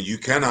 and you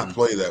cannot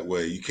play that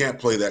way. You can't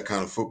play that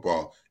kind of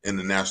football in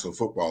the National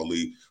Football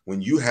League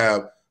when you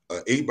have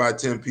an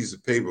 8x10 piece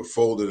of paper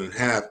folded in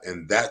half,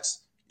 and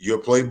that's your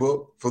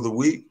playbook for the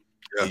week.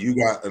 Yeah. And you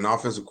got an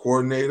offensive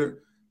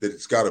coordinator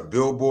that's got a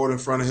billboard in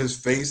front of his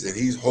face, and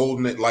he's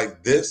holding it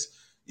like this,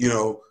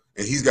 and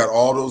he's got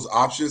all those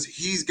options.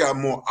 He's got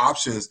more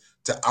options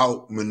to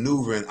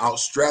outmaneuver and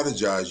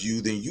out-strategize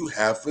you than you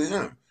have for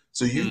him.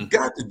 So you've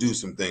got to do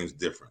some things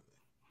differently.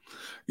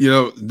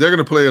 They're going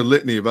to play a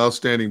litany of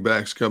outstanding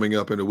backs coming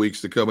up in the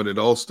weeks to come, and it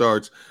all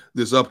starts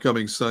this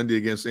upcoming Sunday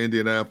against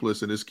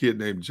Indianapolis and this kid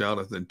named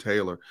Jonathan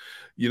Taylor.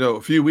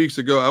 A few weeks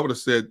ago, I would have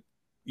said,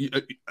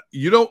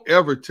 you don't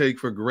ever take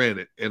for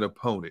granted an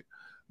opponent.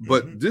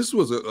 But this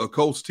was a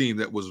Colts team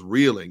that was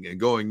reeling and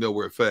going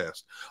nowhere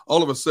fast.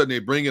 All of a sudden, they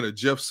bring in a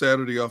Jeff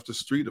Saturday off the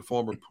street, a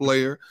former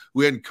player who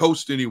hadn't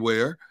coached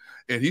anywhere.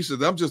 And he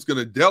says, I'm just going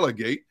to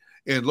delegate.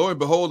 And lo and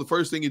behold, the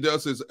first thing he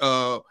does is,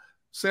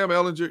 Sam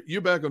Ehlinger,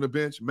 you're back on the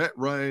bench. Matt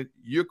Ryan,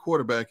 you're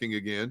quarterbacking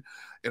again.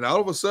 And all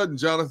of a sudden,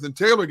 Jonathan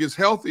Taylor gets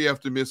healthy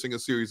after missing a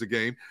series of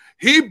games.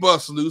 He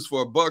busts loose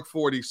for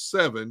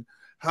 $147.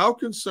 How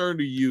concerned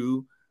are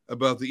you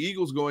about the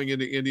Eagles going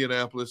into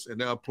Indianapolis and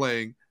now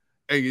playing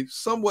a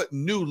somewhat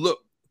new look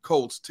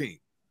Colts team?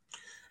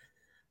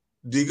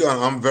 D-Gun,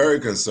 I'm very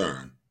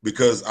concerned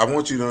because I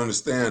want you to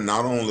understand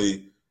not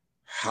only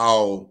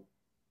how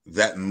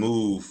that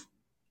move,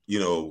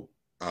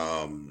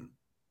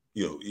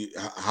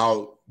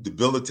 how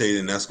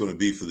debilitating that's going to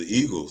be for the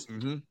Eagles,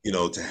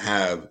 to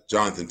have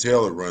Jonathan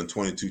Taylor run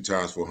 22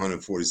 times for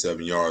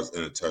 147 yards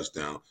and a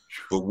touchdown,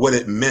 but what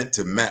it meant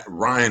to Matt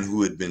Ryan,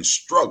 who had been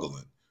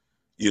struggling,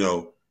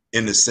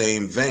 in the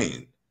same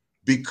vein,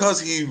 because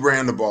he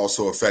ran the ball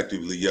so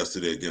effectively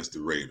yesterday against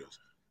the Raiders.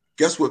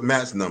 Guess what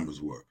Matt's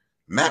numbers were?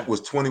 Matt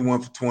was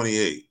 21 for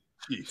 28,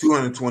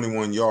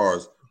 221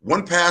 yards,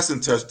 one passing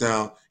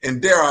touchdown,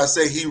 and dare I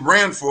say he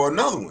ran for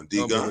another one,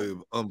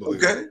 D-Gun.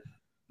 Unbelievable. Okay?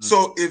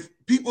 So if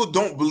people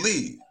don't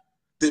believe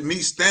that me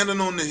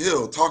standing on the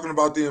hill talking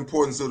about the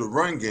importance of the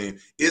run game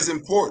is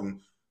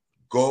important,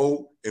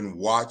 go and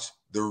watch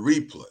the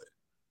replay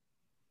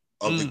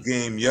of the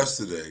game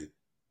yesterday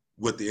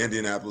with the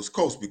Indianapolis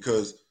Colts,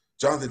 because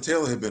Jonathan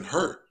Taylor had been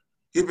hurt.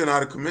 He'd been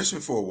out of commission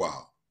for a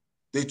while.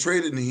 They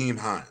traded Nyheim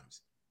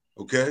Hines,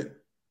 okay?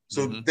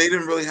 So they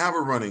didn't really have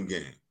a running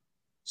game.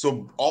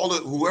 So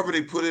whoever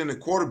they put in at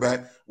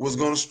quarterback was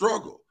going to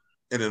struggle.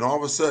 And then all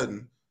of a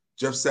sudden,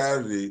 Jeff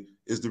Saturday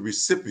is the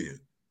recipient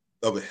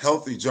of a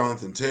healthy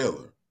Jonathan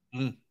Taylor.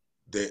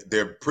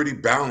 They're pretty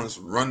balanced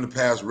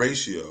run-to-pass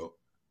ratio,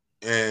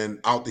 and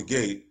out the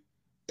gate,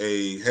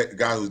 a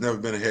guy who's never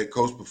been a head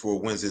coach before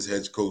wins his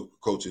head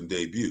coaching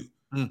debut.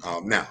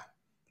 Now,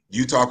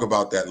 you talk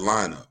about that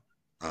lineup,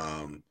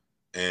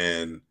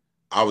 and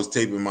I was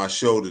taping my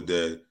show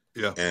today,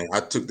 and I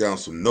took down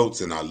some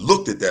notes, and I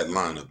looked at that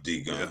lineup,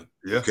 D-Gun.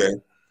 Okay?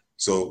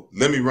 So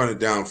let me run it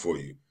down for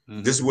you.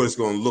 This is what it's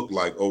going to look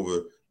like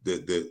over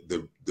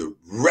the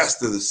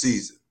rest of the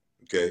season,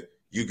 okay?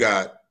 You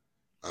got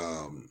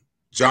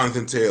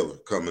Jonathan Taylor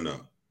coming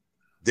up.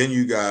 Then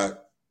you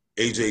got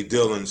A.J.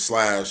 Dillon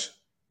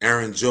 /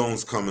 Aaron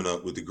Jones coming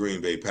up with the Green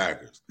Bay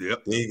Packers. Then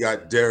you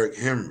got Derrick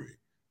Henry,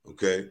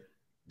 okay?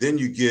 Then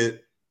you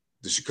get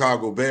the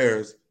Chicago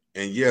Bears,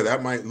 and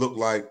that might look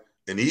like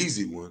an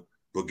easy one,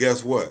 but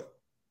guess what?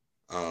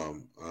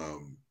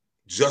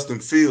 Justin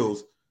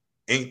Fields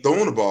ain't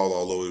throwing the ball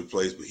all over the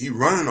place, but he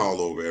running all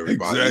over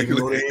everybody, even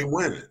though they ain't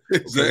winning.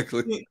 Okay?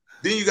 Exactly.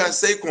 Then you got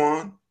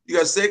Saquon. You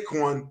got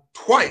Saquon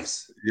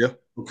twice.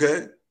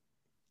 Okay?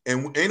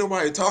 And ain't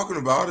nobody talking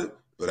about it,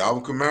 but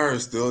Alvin Kamara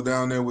is still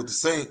down there with the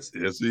Saints.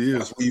 Yes, he is.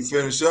 That's where you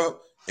finish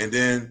up. And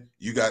then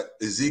you got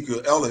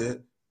Ezekiel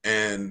Elliott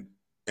and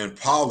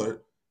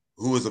Pollard,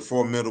 who is a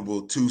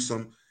formidable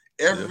twosome.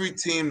 Every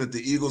team that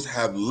the Eagles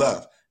have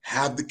left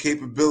have the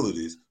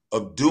capabilities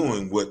of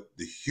doing what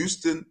the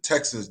Houston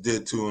Texans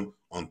did to them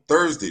on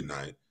Thursday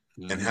night,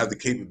 and have the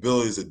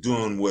capabilities of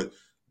doing what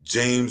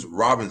James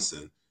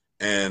Robinson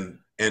and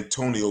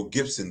Antonio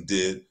Gibson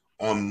did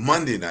on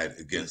Monday night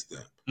against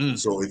them.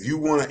 So if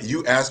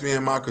you ask me,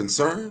 am I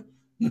concerned?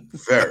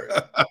 Very.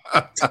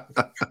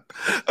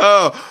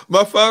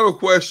 My final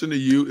question to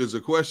you is a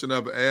question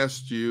I've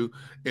asked you,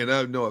 and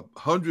I know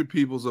hundreds of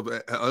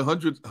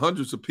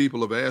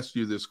people have asked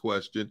you this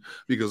question,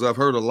 because I've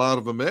heard a lot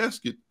of them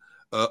ask it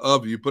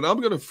of you, but I'm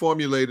going to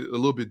formulate it a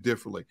little bit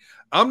differently.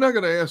 I'm not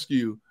going to ask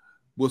you,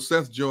 will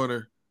Seth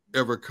Joyner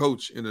ever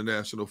coach in the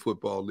National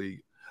Football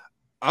League?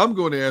 I'm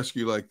going to ask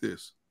you like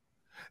this.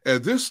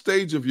 At this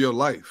stage of your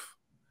life,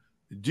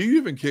 do you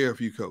even care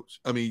if you coach?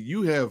 I mean,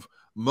 you have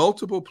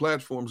multiple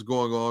platforms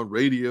going on,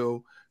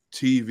 radio,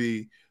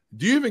 TV.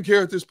 Do you even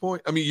care at this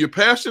point? I mean, you're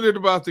passionate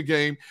about the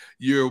game.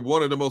 You're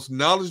one of the most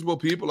knowledgeable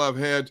people I've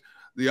had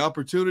the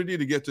opportunity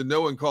to get to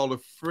know and call a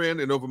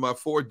friend in over my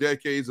 4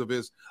 decades of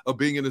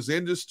being in this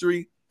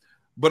industry.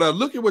 But I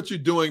look at what you're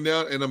doing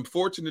now, and I'm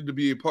fortunate to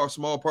be a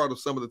small part of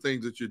some of the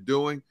things that you're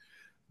doing.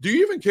 Do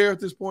you even care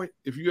at this point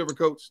if you ever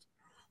coached?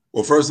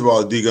 Well, first of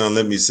all, D-Gun,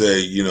 let me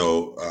say,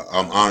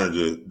 I'm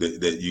honored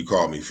that you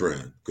call me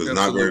friend, because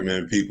not very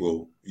many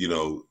people, I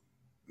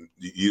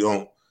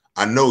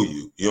know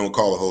you don't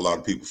call a whole lot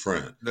of people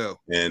friend. No.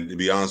 And to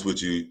be honest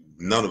with you,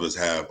 none of us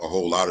have a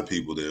whole lot of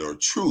people that are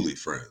truly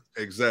friends.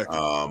 Exactly.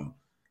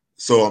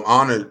 So I'm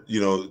honored,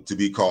 to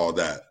be called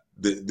that.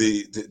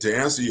 To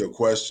answer your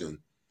question,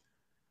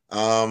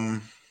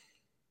 not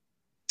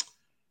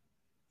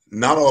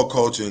all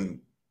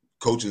coaching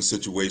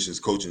situations,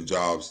 coaching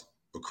jobs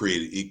are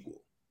created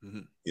equal.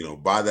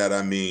 By that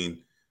I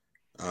mean,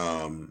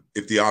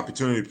 if the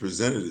opportunity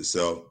presented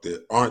itself, there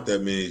aren't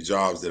that many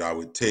jobs that I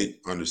would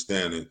take,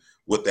 understanding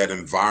what that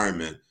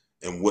environment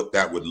and what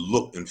that would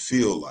look and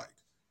feel like.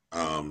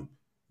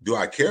 Do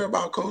I care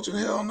about coaching?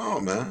 Hell no,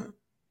 man.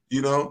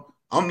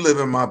 I'm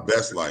living my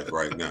best life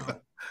right now.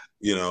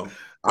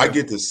 I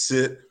get to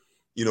sit,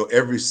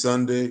 every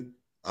Sunday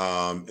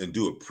and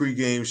do a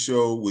pregame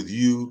show with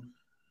you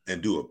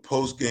and do a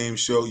post-game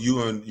show,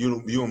 you and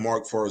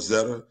Mark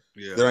Farzetta.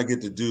 Yeah. Then I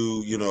get to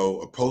do,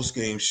 a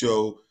post-game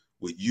show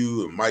with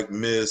you and Mike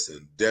Miss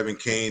and Devin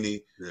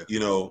Caney,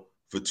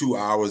 for 2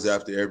 hours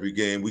after every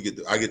game.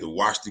 I get to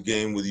watch the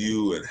game with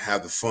you and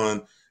have the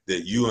fun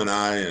that you and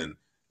I and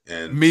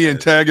me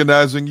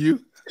antagonizing you.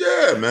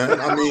 Yeah, man.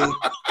 I mean,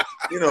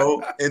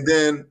 and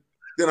then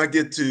I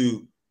get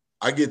to,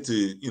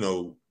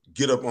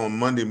 get up on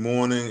Monday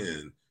morning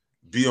and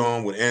be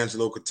on with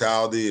Angelo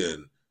Cataldi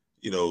and,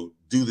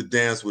 do the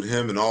dance with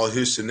him and all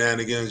his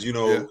shenanigans,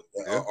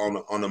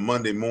 on a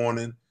Monday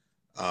morning.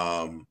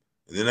 And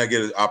then I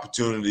get an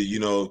opportunity,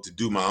 to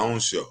do my own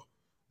show,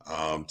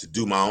 to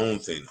do my own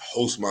thing,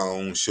 host my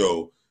own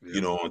show,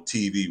 on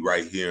TV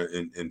right here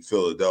in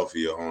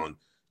Philadelphia on,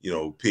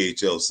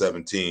 PHL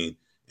 17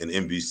 and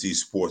NBC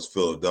Sports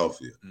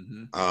Philadelphia.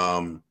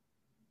 Mm-hmm.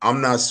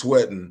 I'm not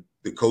sweating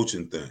the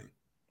coaching thing.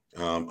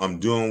 I'm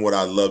doing what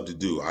I love to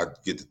do. I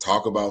get to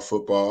talk about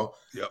football.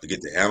 Yep. I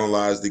get to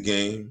analyze the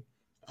game,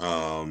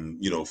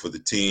 for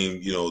the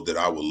team, that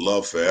I will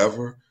love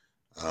forever.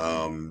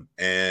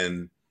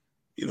 And,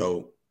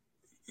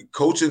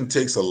 coaching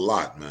takes a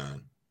lot,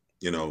 man.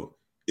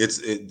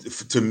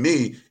 To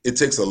me, it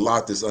takes a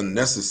lot that's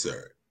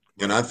unnecessary.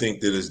 And I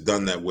think that it's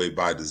done that way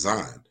by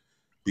design.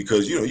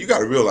 Because, you got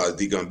to realize,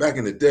 D-Gun, back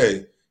in the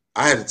day,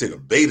 I had to take a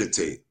beta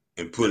tape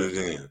and put it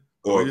in,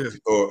 or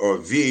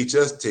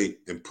VHS tape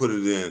and put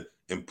it in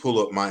and pull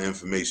up my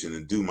information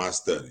and do my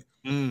study.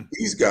 Mm.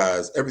 These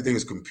guys, everything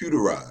is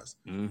computerized.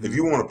 Mm-hmm. If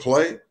you want to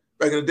play,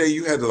 back in the day,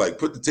 you had to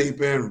put the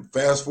tape in,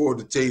 fast forward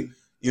the tape,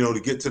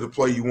 to get to the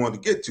play you want to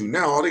get to.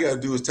 Now, all they got to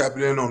do is tap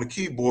it in on the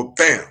keyboard,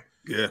 bam.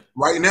 Yeah.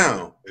 Right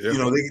now,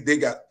 they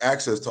got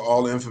access to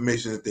all the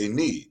information that they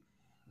need.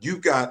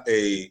 You've got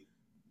a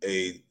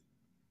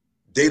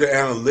data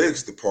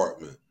analytics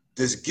department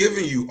that's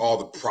giving you all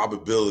the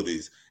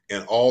probabilities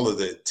and all of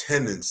the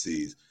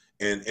tendencies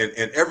and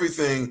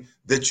everything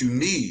that you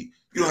need.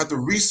 You don't have to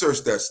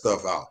research that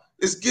stuff out.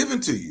 It's given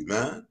to you,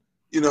 man.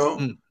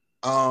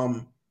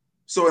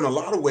 So in a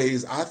lot of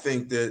ways, I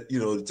think that,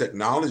 the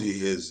technology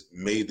has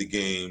made the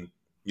game,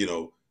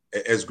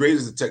 as great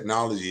as the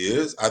technology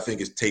is, I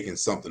think it's taken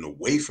something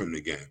away from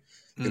the game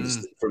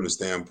from the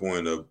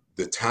standpoint of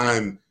the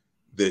time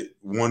that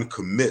one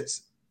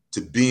commits to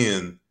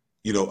being,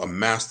 a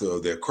master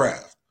of their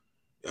craft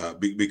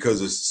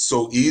because it's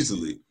so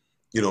easily,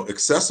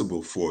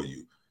 accessible for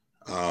you.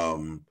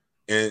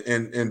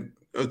 And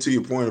to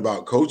your point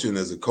about coaching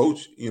as a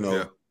coach,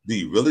 do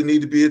you really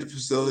need to be at the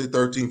facility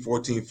 13,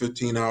 14,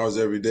 15 hours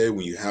every day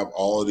when you have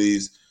all of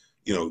these,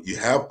 you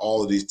have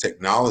all of these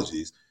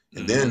technologies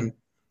and then,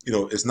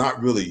 it's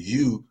not really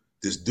you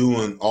that's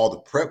doing all the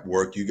prep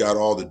work. You got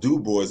all the do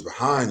boys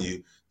behind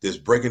you that's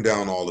breaking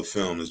down all the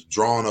film, that's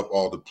drawing up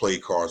all the play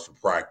cards for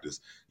practice,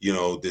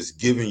 that's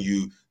giving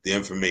you the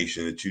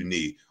information that you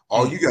need.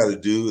 All you got to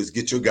do is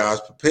get your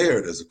guys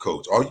prepared as a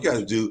coach. All you got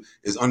to do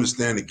is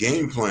understand the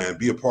game plan,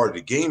 be a part of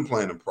the game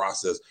planning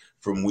process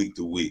from week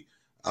to week.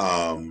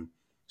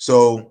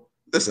 So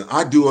listen,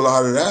 I do a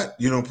lot of that,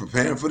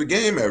 preparing for the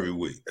game every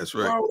week. That's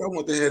right. Why would I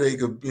want the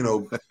headache of,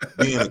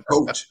 being a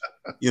coach,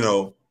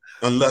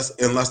 unless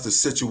the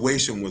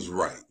situation was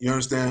right. You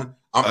understand?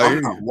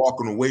 I'm not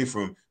walking away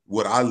from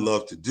what I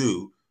love to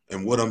do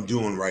and what I'm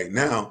doing right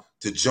now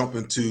to jump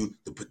into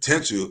the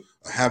potential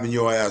of having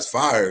your ass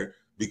fired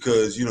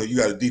because, you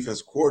got a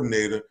defense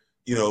coordinator,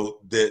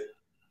 that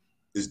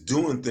is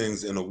doing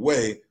things in a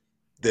way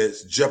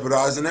that's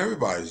jeopardizing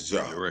everybody's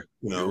job. You're right.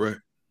 You're right.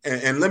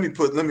 And let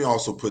me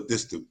also put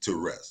this to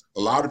rest.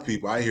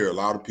 I hear a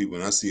lot of people,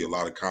 and I see a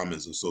lot of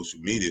comments on social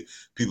media.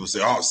 People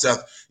say, "Oh,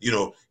 Seth,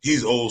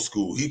 he's old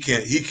school. He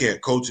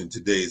can't coach in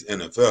today's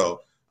NFL.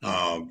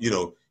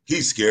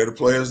 He's scared of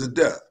players to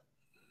death."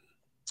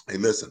 Hey,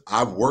 listen,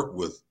 I've worked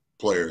with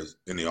players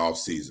in the off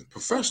season,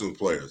 professional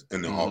players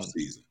in the off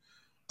season,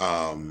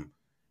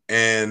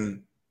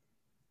 and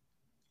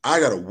I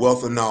got a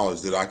wealth of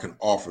knowledge that I can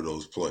offer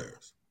those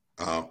players.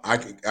 I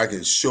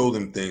can show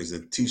them things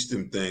and teach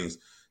them things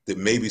that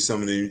maybe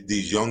some of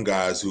these young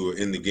guys who are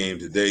in the game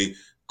today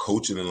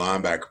coaching the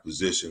linebacker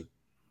position,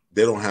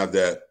 they don't have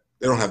that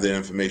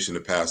information to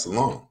pass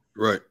along.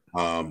 Right.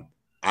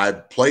 I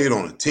played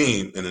on a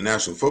team in the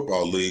National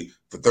Football League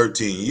for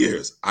 13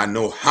 years. I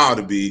know how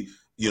to be,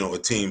 a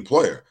team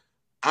player.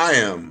 I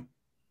am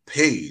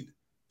paid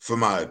for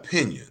my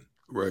opinion.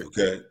 Right.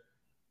 Okay.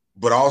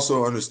 But I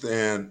also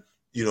understand,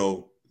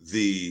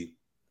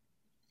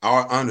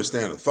 I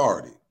understand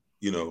authority.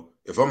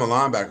 If I'm a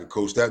linebacker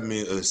coach, that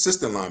means an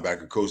assistant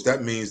linebacker coach.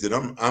 That means that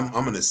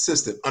I'm an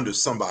assistant under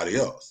somebody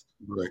else.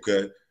 Right.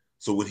 Okay.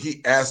 So when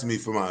he asks me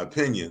for my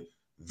opinion,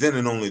 then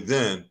and only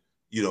then,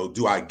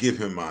 do I give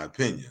him my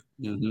opinion?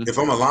 Mm-hmm. If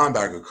I'm a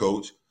linebacker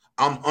coach,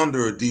 I'm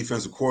under a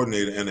defensive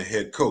coordinator and a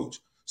head coach.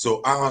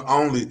 So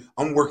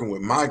I'm working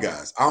with my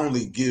guys. I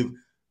only give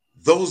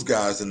those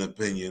guys an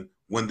opinion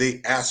when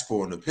they ask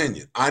for an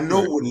opinion. I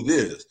know what it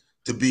is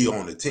to be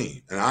on a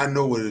team, and I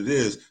know what it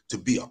is to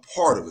be a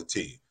part of a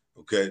team.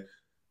 Okay,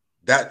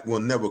 that will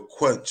never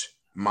quench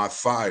my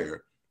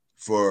fire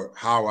for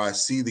how I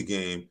see the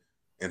game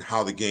and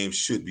how the game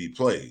should be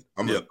played.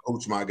 I'm going to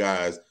coach my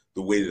guys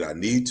the way that I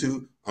need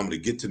to. I'm going to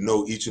get to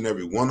know each and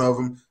every one of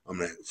them. I'm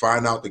going to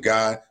find out the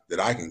guy that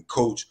I can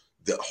coach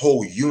the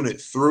whole unit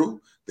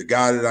through, the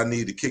guy that I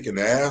need to kick in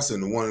the ass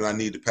and the one that I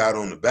need to pat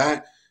on the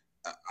back.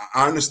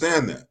 I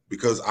understand that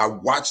because I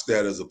watched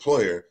that as a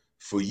player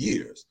for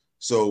years.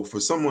 So for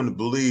someone to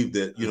believe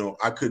that,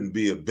 I couldn't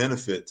be a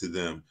benefit to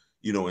them,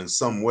 in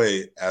some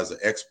way as an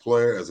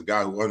ex-player, as a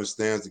guy who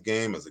understands the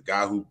game, as a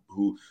guy who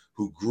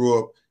grew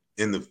up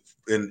in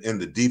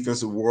the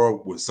defensive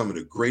world with some of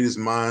the greatest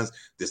minds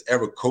that's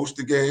ever coached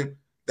the game,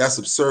 that's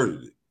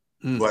absurdity.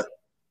 But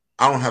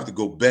I don't have to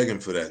go begging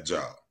for that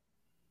job.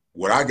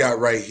 What I got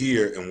right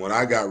here and what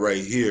I got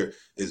right here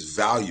is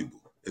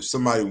valuable. If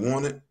somebody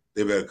want it,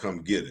 they better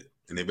come get it,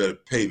 and they better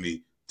pay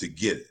me to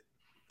get it.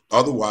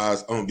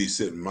 Otherwise, I'm going to be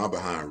sitting my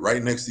behind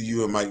right next to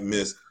you and Mike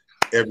Miss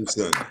every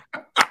Sunday.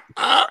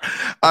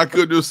 I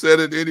couldn't have said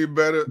it any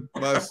better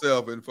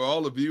myself. And for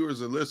all the viewers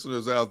and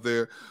listeners out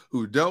there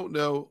who don't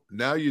know,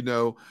 now you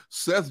know,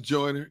 Seth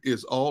Joyner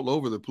is all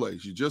over the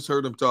place. You just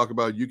heard him talk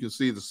about, you can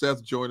see the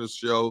Seth Joyner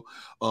Show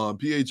on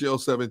PHL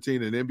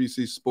 17 and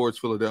NBC Sports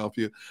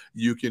Philadelphia.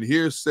 You can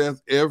hear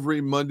Seth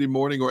every Monday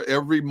morning or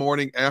every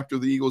morning after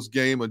the Eagles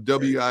game on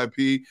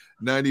WIP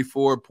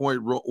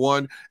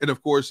 94.1. And,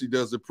 of course, he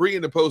does the pre-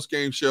 and the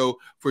post-game show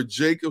for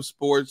Jacob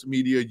Sports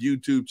Media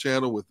YouTube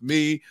channel with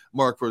me,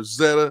 Mark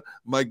Verzetta,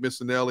 Mike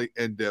Missinelli,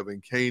 and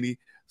Devin Caney.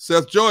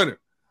 Seth Joyner,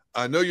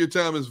 I know your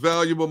time is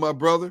valuable, my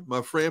brother,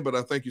 my friend, but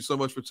I thank you so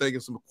much for taking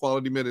some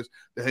quality minutes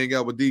to hang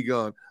out with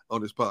D-Gon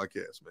on this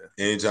podcast, man.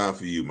 Anytime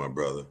for you, my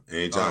brother.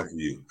 Anytime for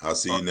you. I'll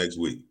see you next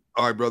week.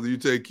 All right, brother, you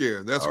take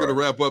care. That's going to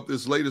wrap up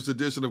this latest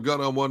edition of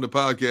Gun on One, the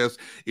podcast.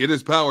 It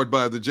is powered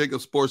by the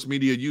Jacob Sports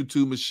Media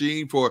YouTube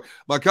machine. For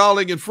my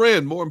colleague and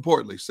friend, more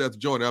importantly, Seth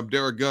Joyner, I'm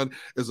Derek Gunn.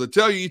 As I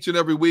tell you each and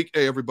every week,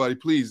 hey, everybody,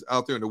 please,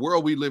 out there in the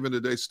world we live in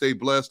today, stay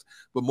blessed.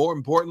 But more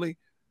importantly,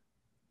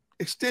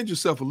 extend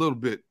yourself a little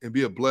bit and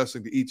be a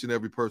blessing to each and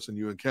every person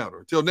you encounter.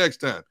 Until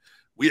next time,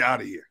 we out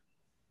of here.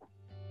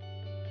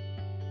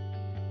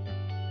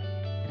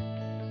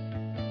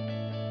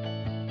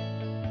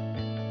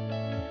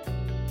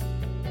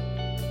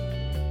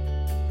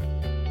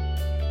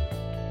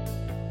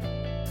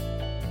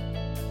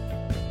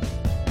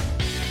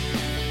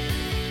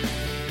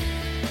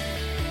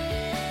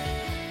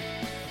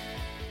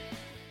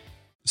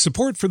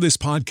 Support for this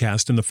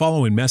podcast and the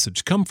following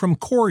message come from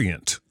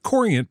Corient.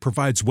 Corient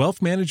provides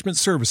wealth management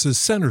services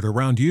centered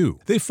around you.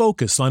 They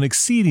focus on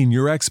exceeding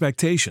your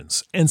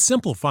expectations and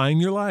simplifying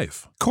your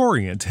life.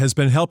 Corient has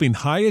been helping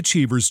high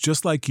achievers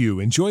just like you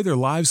enjoy their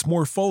lives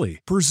more fully,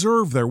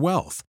 preserve their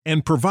wealth,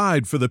 and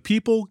provide for the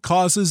people,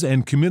 causes,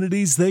 and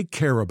communities they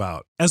care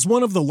about. As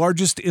one of the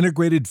largest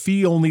integrated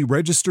fee-only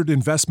registered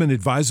investment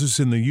advisors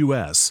in the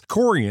U.S.,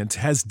 Corient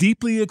has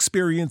deeply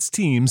experienced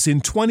teams in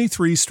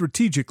 23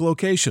 strategic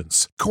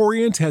locations.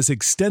 Corient has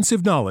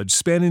extensive knowledge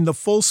spanning the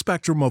full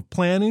spectrum of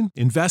planning,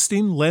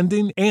 investing,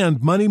 lending,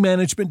 and money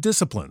management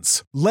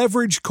disciplines.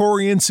 Leverage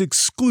Corient's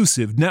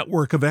exclusive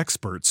network of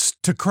experts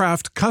to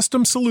craft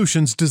custom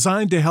solutions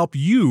designed to help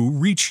you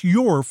reach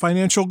your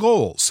financial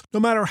goals, no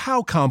matter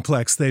how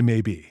complex they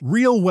may be.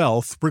 Real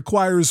wealth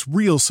requires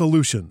real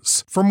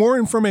solutions. For more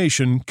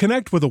information,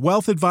 connect with a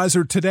wealth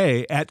advisor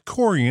today at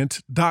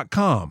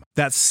Corient.com.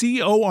 That's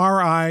Corient.com.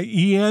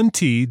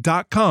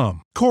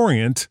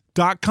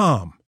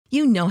 Corient.com.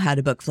 You know how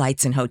to book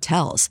flights and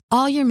hotels.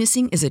 All you're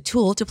missing is a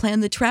tool to plan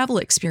the travel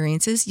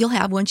experiences you'll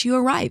have once you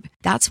arrive.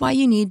 That's why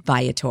you need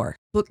Viator.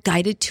 Book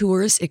guided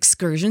tours,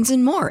 excursions,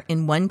 and more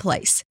in one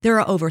place. There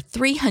are over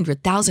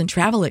 300,000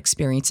 travel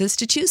experiences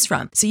to choose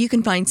from, so you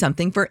can find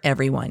something for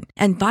everyone.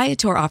 And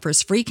Viator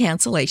offers free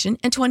cancellation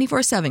and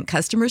 24/7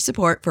 customer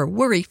support for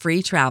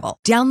worry-free travel.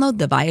 Download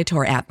the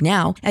Viator app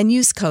now and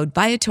use code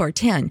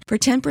Viator10 for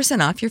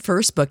 10% off your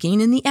first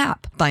booking in the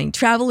app. Find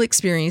travel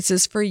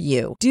experiences for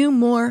you. Do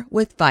more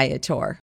with Viator.